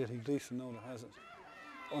Katie Gleeson now that has it.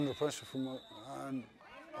 Under pressure from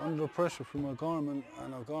O'Gorman,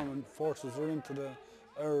 and O'Gorman forces her into the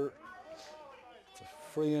error. It's a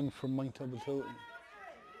free in from Moyne-Templetouhy.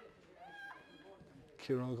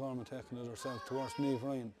 Ciara O'Gorman taking it herself towards Niamh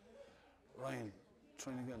Ryan. Ryan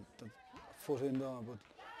trying to get the foot in there, but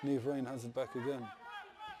Niamh Ryan has it back again.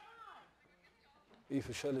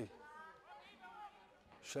 Aoife Shelley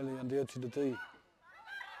Shelley on the edge of the D,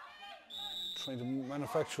 trying to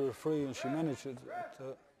manufacture a free, and she managed it.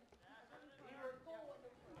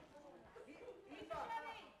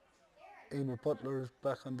 Emer Butler is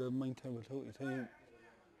back on the Moyne-Templetouhy team.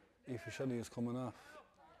 Aoife Shelley is coming off.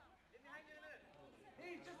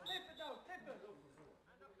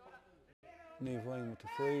 Niamh Ryan with the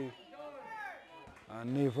free,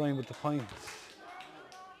 and Niamh Ryan with the points.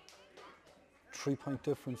 3-point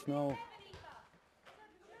difference now.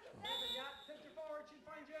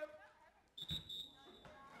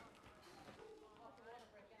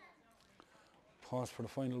 Pause for the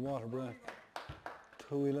final water break.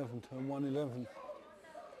 2:11 to 1:11.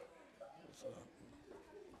 So,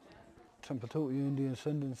 Templetouhy in the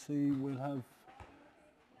ascendancy will have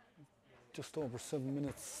just over 7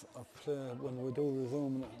 minutes of play when we do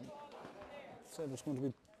resume. So there's going to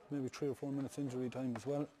be maybe 3 or 4 minutes injury time as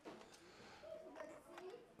well.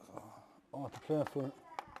 All to play for.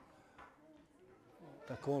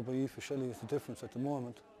 That goal by Aoife Shelley is the difference at the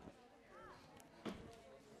moment.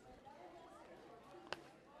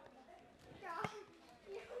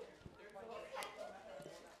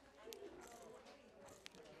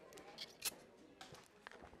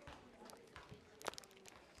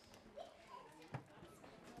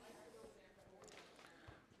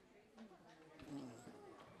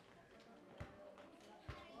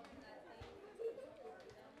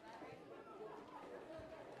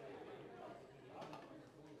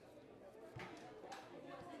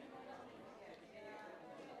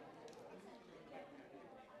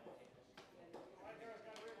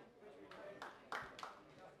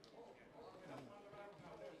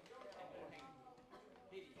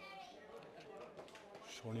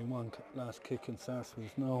 Only one last kick in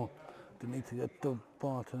Sarsfields now. They need to get the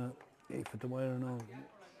ball to Aoife the wire now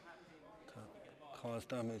to cause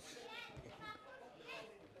damage.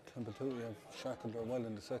 Templetouhy have shackled her well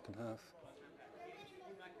in the second half.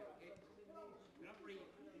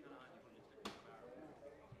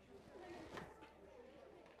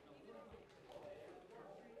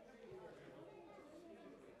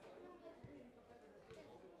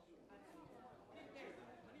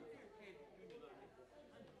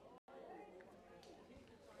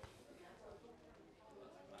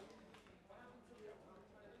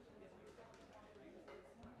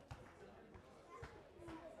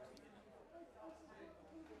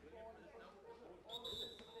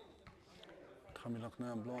 Tommy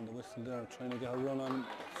Loughnane blowing the whistle there, trying to get a run on.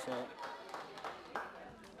 So,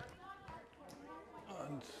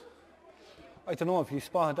 and I don't know if you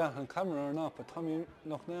spotted that on camera or not, but Tommy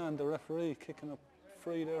Loughnane, the referee, kicking up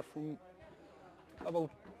free there from about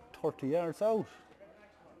 30 yards out.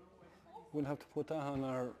 We'll have to put that on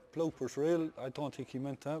our bloopers reel. I don't think he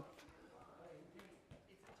meant that.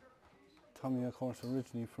 Tommy, of course,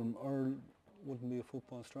 originally from Earl, wouldn't be a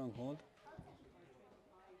football stronghold.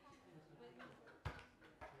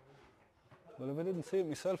 Well, if I didn't see it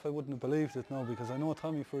myself, I wouldn't have believed it now, because I know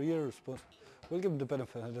Tommy for years, but we'll give him the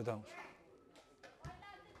benefit of the doubt.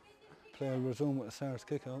 Play will resume with a Sars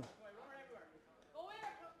kick out.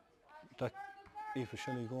 That Aoife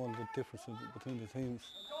Shelley goal, the difference between the teams.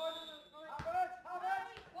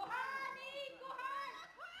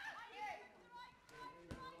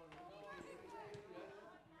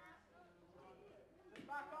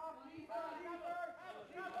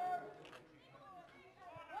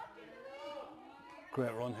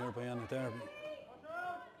 Great run here by Anna Derby.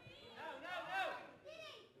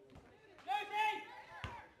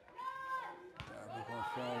 Derby going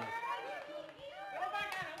forward.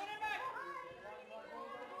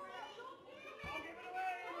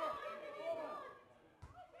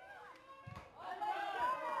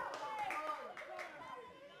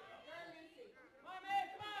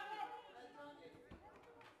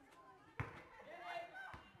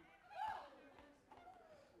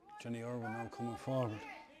 Jenny Irwin now coming forward.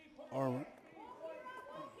 Irwin.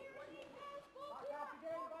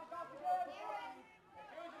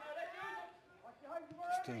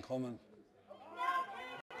 Still coming.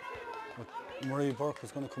 But Marie Burke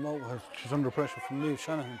is going to come out with her. She's under pressure from Niamh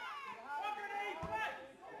Shanahan.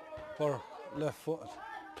 Burke, left foot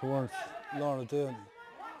towards Laura Daly.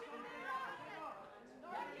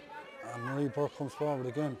 And Marie Burke comes forward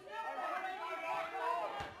again.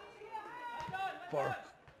 Burke.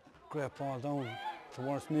 Great ball down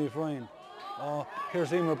towards Niamh Ryan. Oh,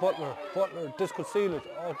 here's Emer Butler. Butler, this could seal it.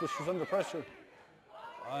 Oh, but she's under pressure.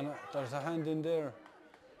 And there's a hand in there.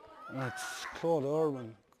 And it's Claude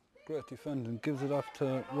Irwin. Great defending. Gives it off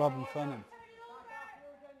to Robin Fannin.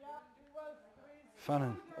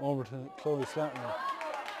 Fannin over to Chloe Slattery.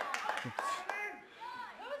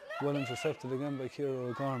 It's well intercepted again by Ciara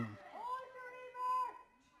O'Gorman.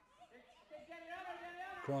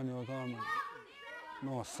 Gráinne O'Gorman.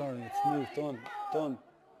 No, sorry, it's moved. Done.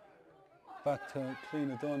 Back to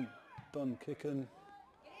Clean Done kicking.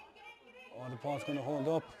 Oh, the ball's going to hold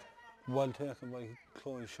up. Well taken by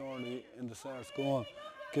Chloe Shorley in the Sars goal.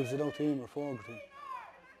 Gives it out to Emer Fogarty.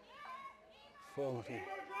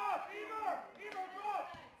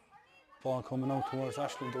 Ball coming out towards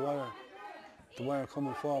Aisling Dwyer. Dwyer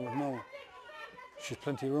coming forward now. She's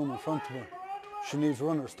plenty of room in front of her. She needs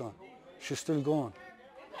runners done. She's still going.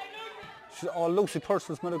 Lucy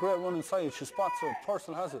Purcell's made a great run inside. She spots her.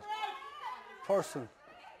 Purcell has it. Purcell.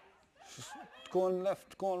 She's going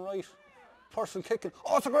left, going right. Purcell kicking.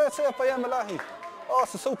 Oh, it's a great save by Emma Leahy. Oh,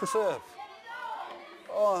 it's a super save.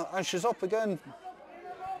 Oh, and she's up again.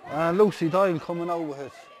 And Lucy Doyle coming out with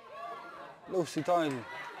it. Lucy Doyle.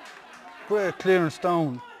 Great clearance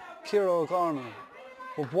down. Ciara O'Gorman.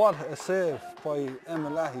 But what a save by Emma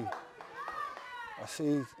Leahy. I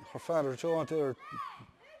see her father Joe there,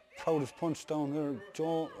 proudest punch down there.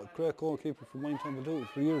 Joe, a great goalkeeper for Moyne-Templetouhy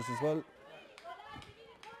for years as well.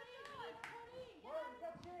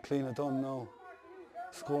 Clean it done now.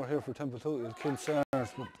 Score here for Templetouhy. It killed Sars,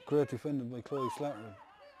 but great defending by Chloe Slattery.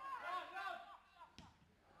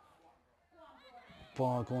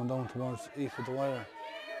 Ball going down towards Aoife Dwyer.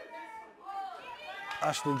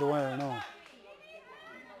 Aisling Dwyer now.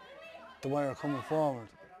 Dwyer coming forward.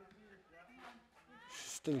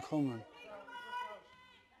 She's still coming.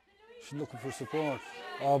 She's looking for support.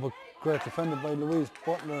 Oh, but great defended by Louise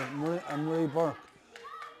Butler and Marie Burke.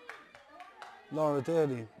 Laura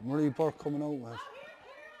Daly, Marie Burke coming out with it.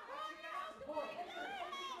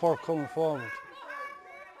 Burke coming forward.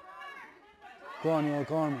 Gráinne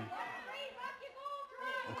O'Gorman.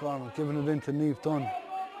 O'Gorman giving it into Niamh Dunn.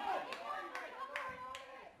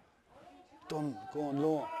 Dunn going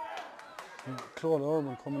low. And Claude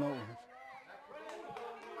Urban coming out with it.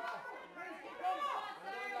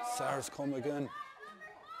 Sars come again.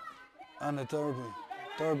 Anna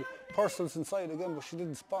Derby. Purcell's inside again, but she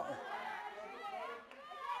didn't spot her.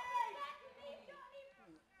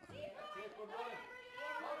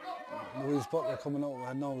 Louise Butler coming out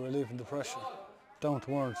with now relieving the pressure. Down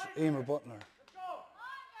towards Emer Butler.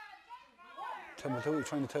 Templetouhy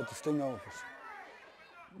trying to take the sting out of it.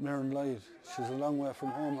 Maren Lyde, she's a long way from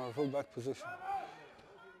home, her full back position.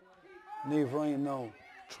 Niamh Ryan now,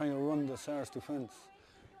 trying to run the Sars defence.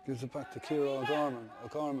 Gives it back to Ciara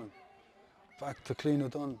O'Gorman. Back to Clean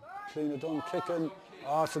Done kicking.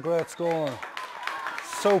 Oh, it's a great score.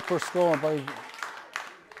 Super score by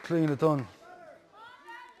Clean Done.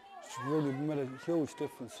 She really made a huge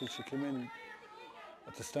difference since she came in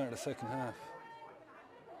at the start of the second half.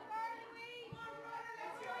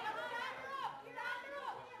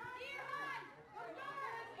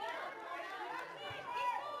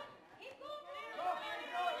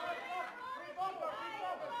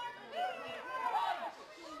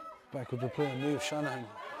 Back with the player, Niamh Shanahan.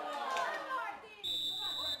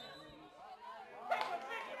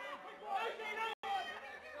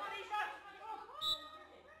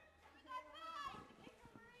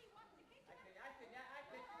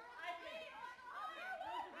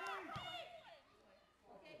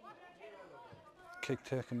 Kick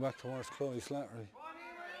taken back towards Chloe Slattery.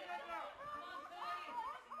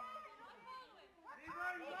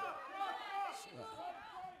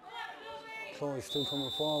 Chloe still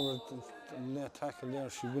coming forward, and late tackle there,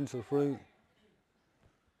 she wins her free.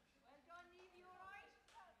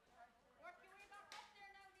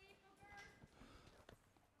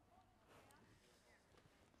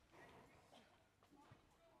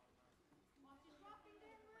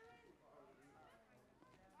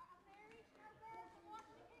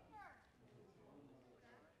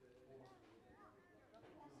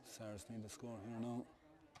 Sars need to score here now.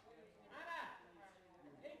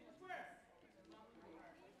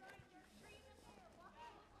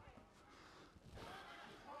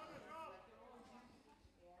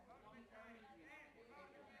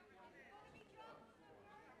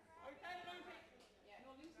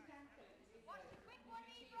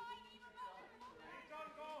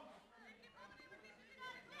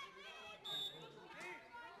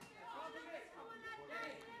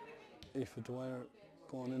 Aoife Dwyer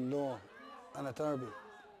going in low. Anna Derby.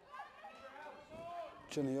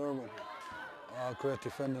 Jenny Irwin. Oh, great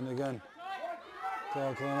defending again.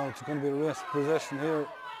 Ball going out. It's going to be a race of possession here.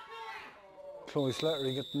 Chloe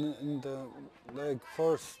Slattery getting in the leg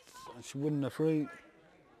first, and she winning a free.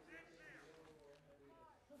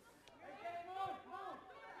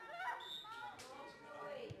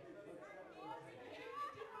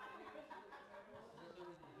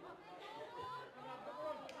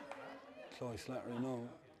 Chloe Slattery now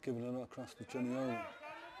giving it across to Jenny Irwin.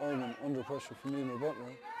 Orman under pressure from Emer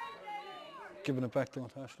Butler. Giving it back down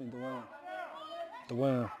to Aisling Dwyer.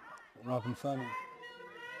 Dwyer, Robin Fanning.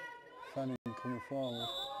 Fanning coming forward.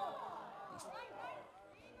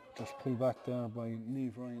 Just pulled back there by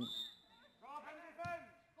Niamh Ryan.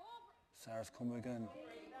 Sars come again.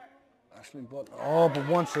 Aisling Butler. Oh, but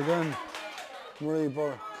once again, Marie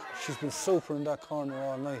Burke. She's been super in that corner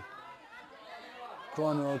all night.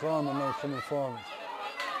 Gráinne O'Gorman now coming forward.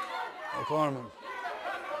 O'Gorman.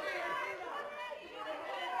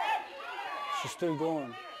 She's still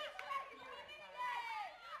going.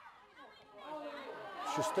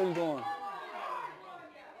 She's still going.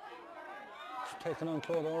 She's taking on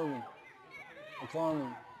Claude Orban.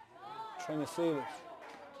 O'Gorman trying to seal it.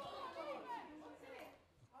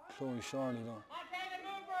 Chloe Shorley though.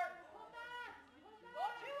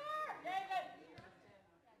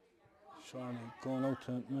 Shorley going out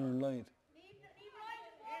to Mirren Light.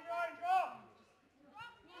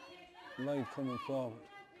 Light coming forward.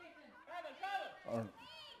 Or,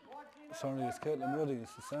 sorry, it's Caitlin Ruddy,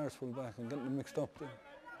 it's the Sars full back. I'm getting them mixed up there.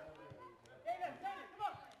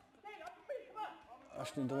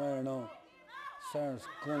 Aisling Dwyer now. Sars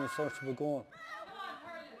going in search of a goal.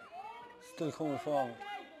 Still coming forward.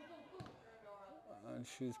 And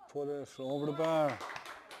she's put it over the bar.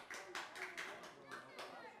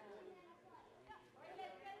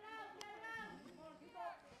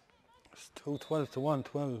 It's 2-12 to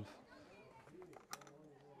 1-12.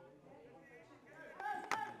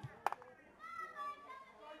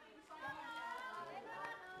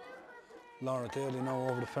 Laura Daly now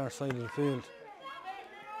over the far side of the field.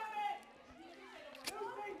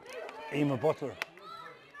 Emer Butler.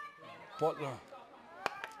 Butler.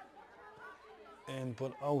 In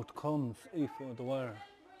but out comes Aoife Dwyer.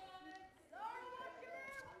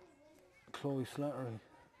 Chloe Slattery.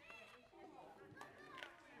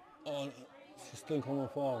 Oh, she's still coming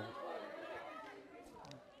forward.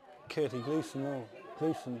 Katie Gleeson now.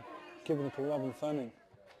 Gleeson giving it to Robin Fanning.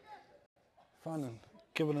 Fanning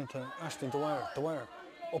giving it to Aisling Dwyer. Dwyer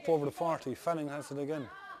up over the 40. Fanning has it again.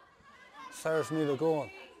 Sars need a goal.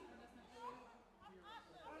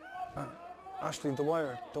 Aisling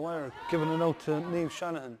Dwyer. Dwyer giving it out to Niamh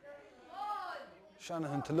Shanahan.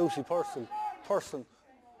 Shanahan to Lucy Purcell. Purcell.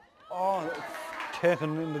 Oh,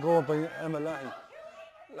 taken in the goal by Emma Lahey.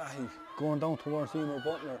 Lahey going down towards Emer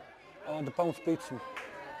Butler. Oh, the bounce beats him.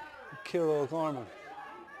 Ciara O'Gorman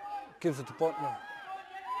gives it to Butler.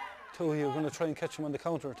 Touhy are going to try and catch him on the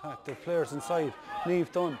counter attack. The players inside. Niamh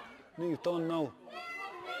Dunn. Niamh Dunn now.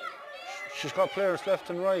 She's got players left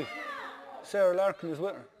and right. Sarah Larkin is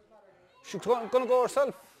with her. She's going to go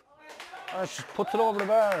herself. And she puts it over the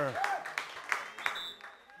bar.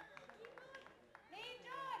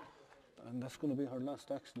 And that's going to be her last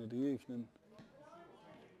action of the evening.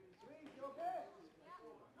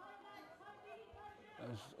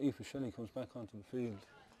 As Aoife Shelley comes back onto the field.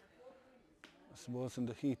 I suppose in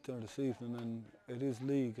the heat there this evening, and it is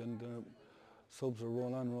league and the subs are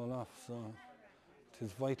roll on, roll off, so it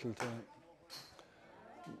is vital to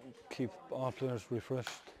keep all players refreshed.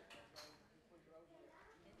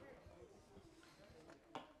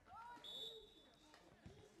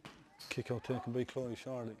 Kick out taken by Chloe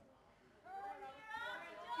Shorley.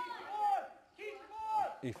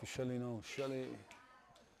 Aoife Shelley now. Shelley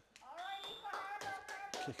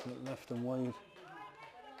kicking it left and wide.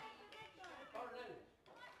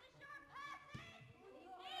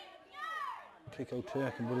 Kick out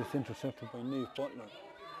taken, but it's intercepted by Niamh Butler.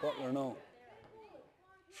 Butler now.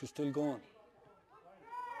 She's still going.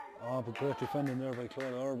 Oh, but great defending there by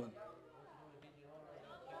Claude Orban.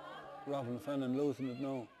 Robin Fannin losing it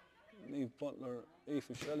now. Niamh Butler,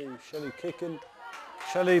 Aoife Shelley. Shelley kicking.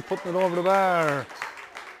 Shelley putting it over the bar.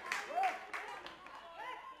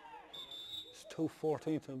 It's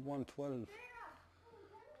 2-14 to 1-12.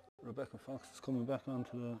 Rebecca Fox is coming back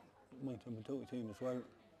onto the Moyne-Templetouhy team as well.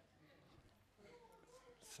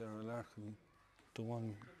 Sarah Larkin, the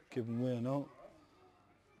one giving way now.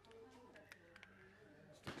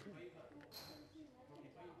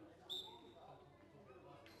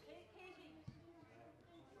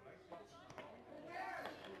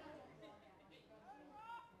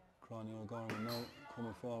 Gráinne O'Gorman now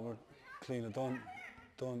coming forward. Clean it done.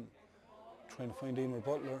 Trying to find Emer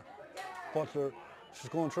Butler. Butler, she's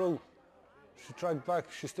going through. She dragged back,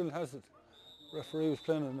 she still has it. Referee was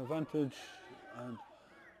playing an advantage and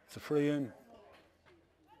it's a free in.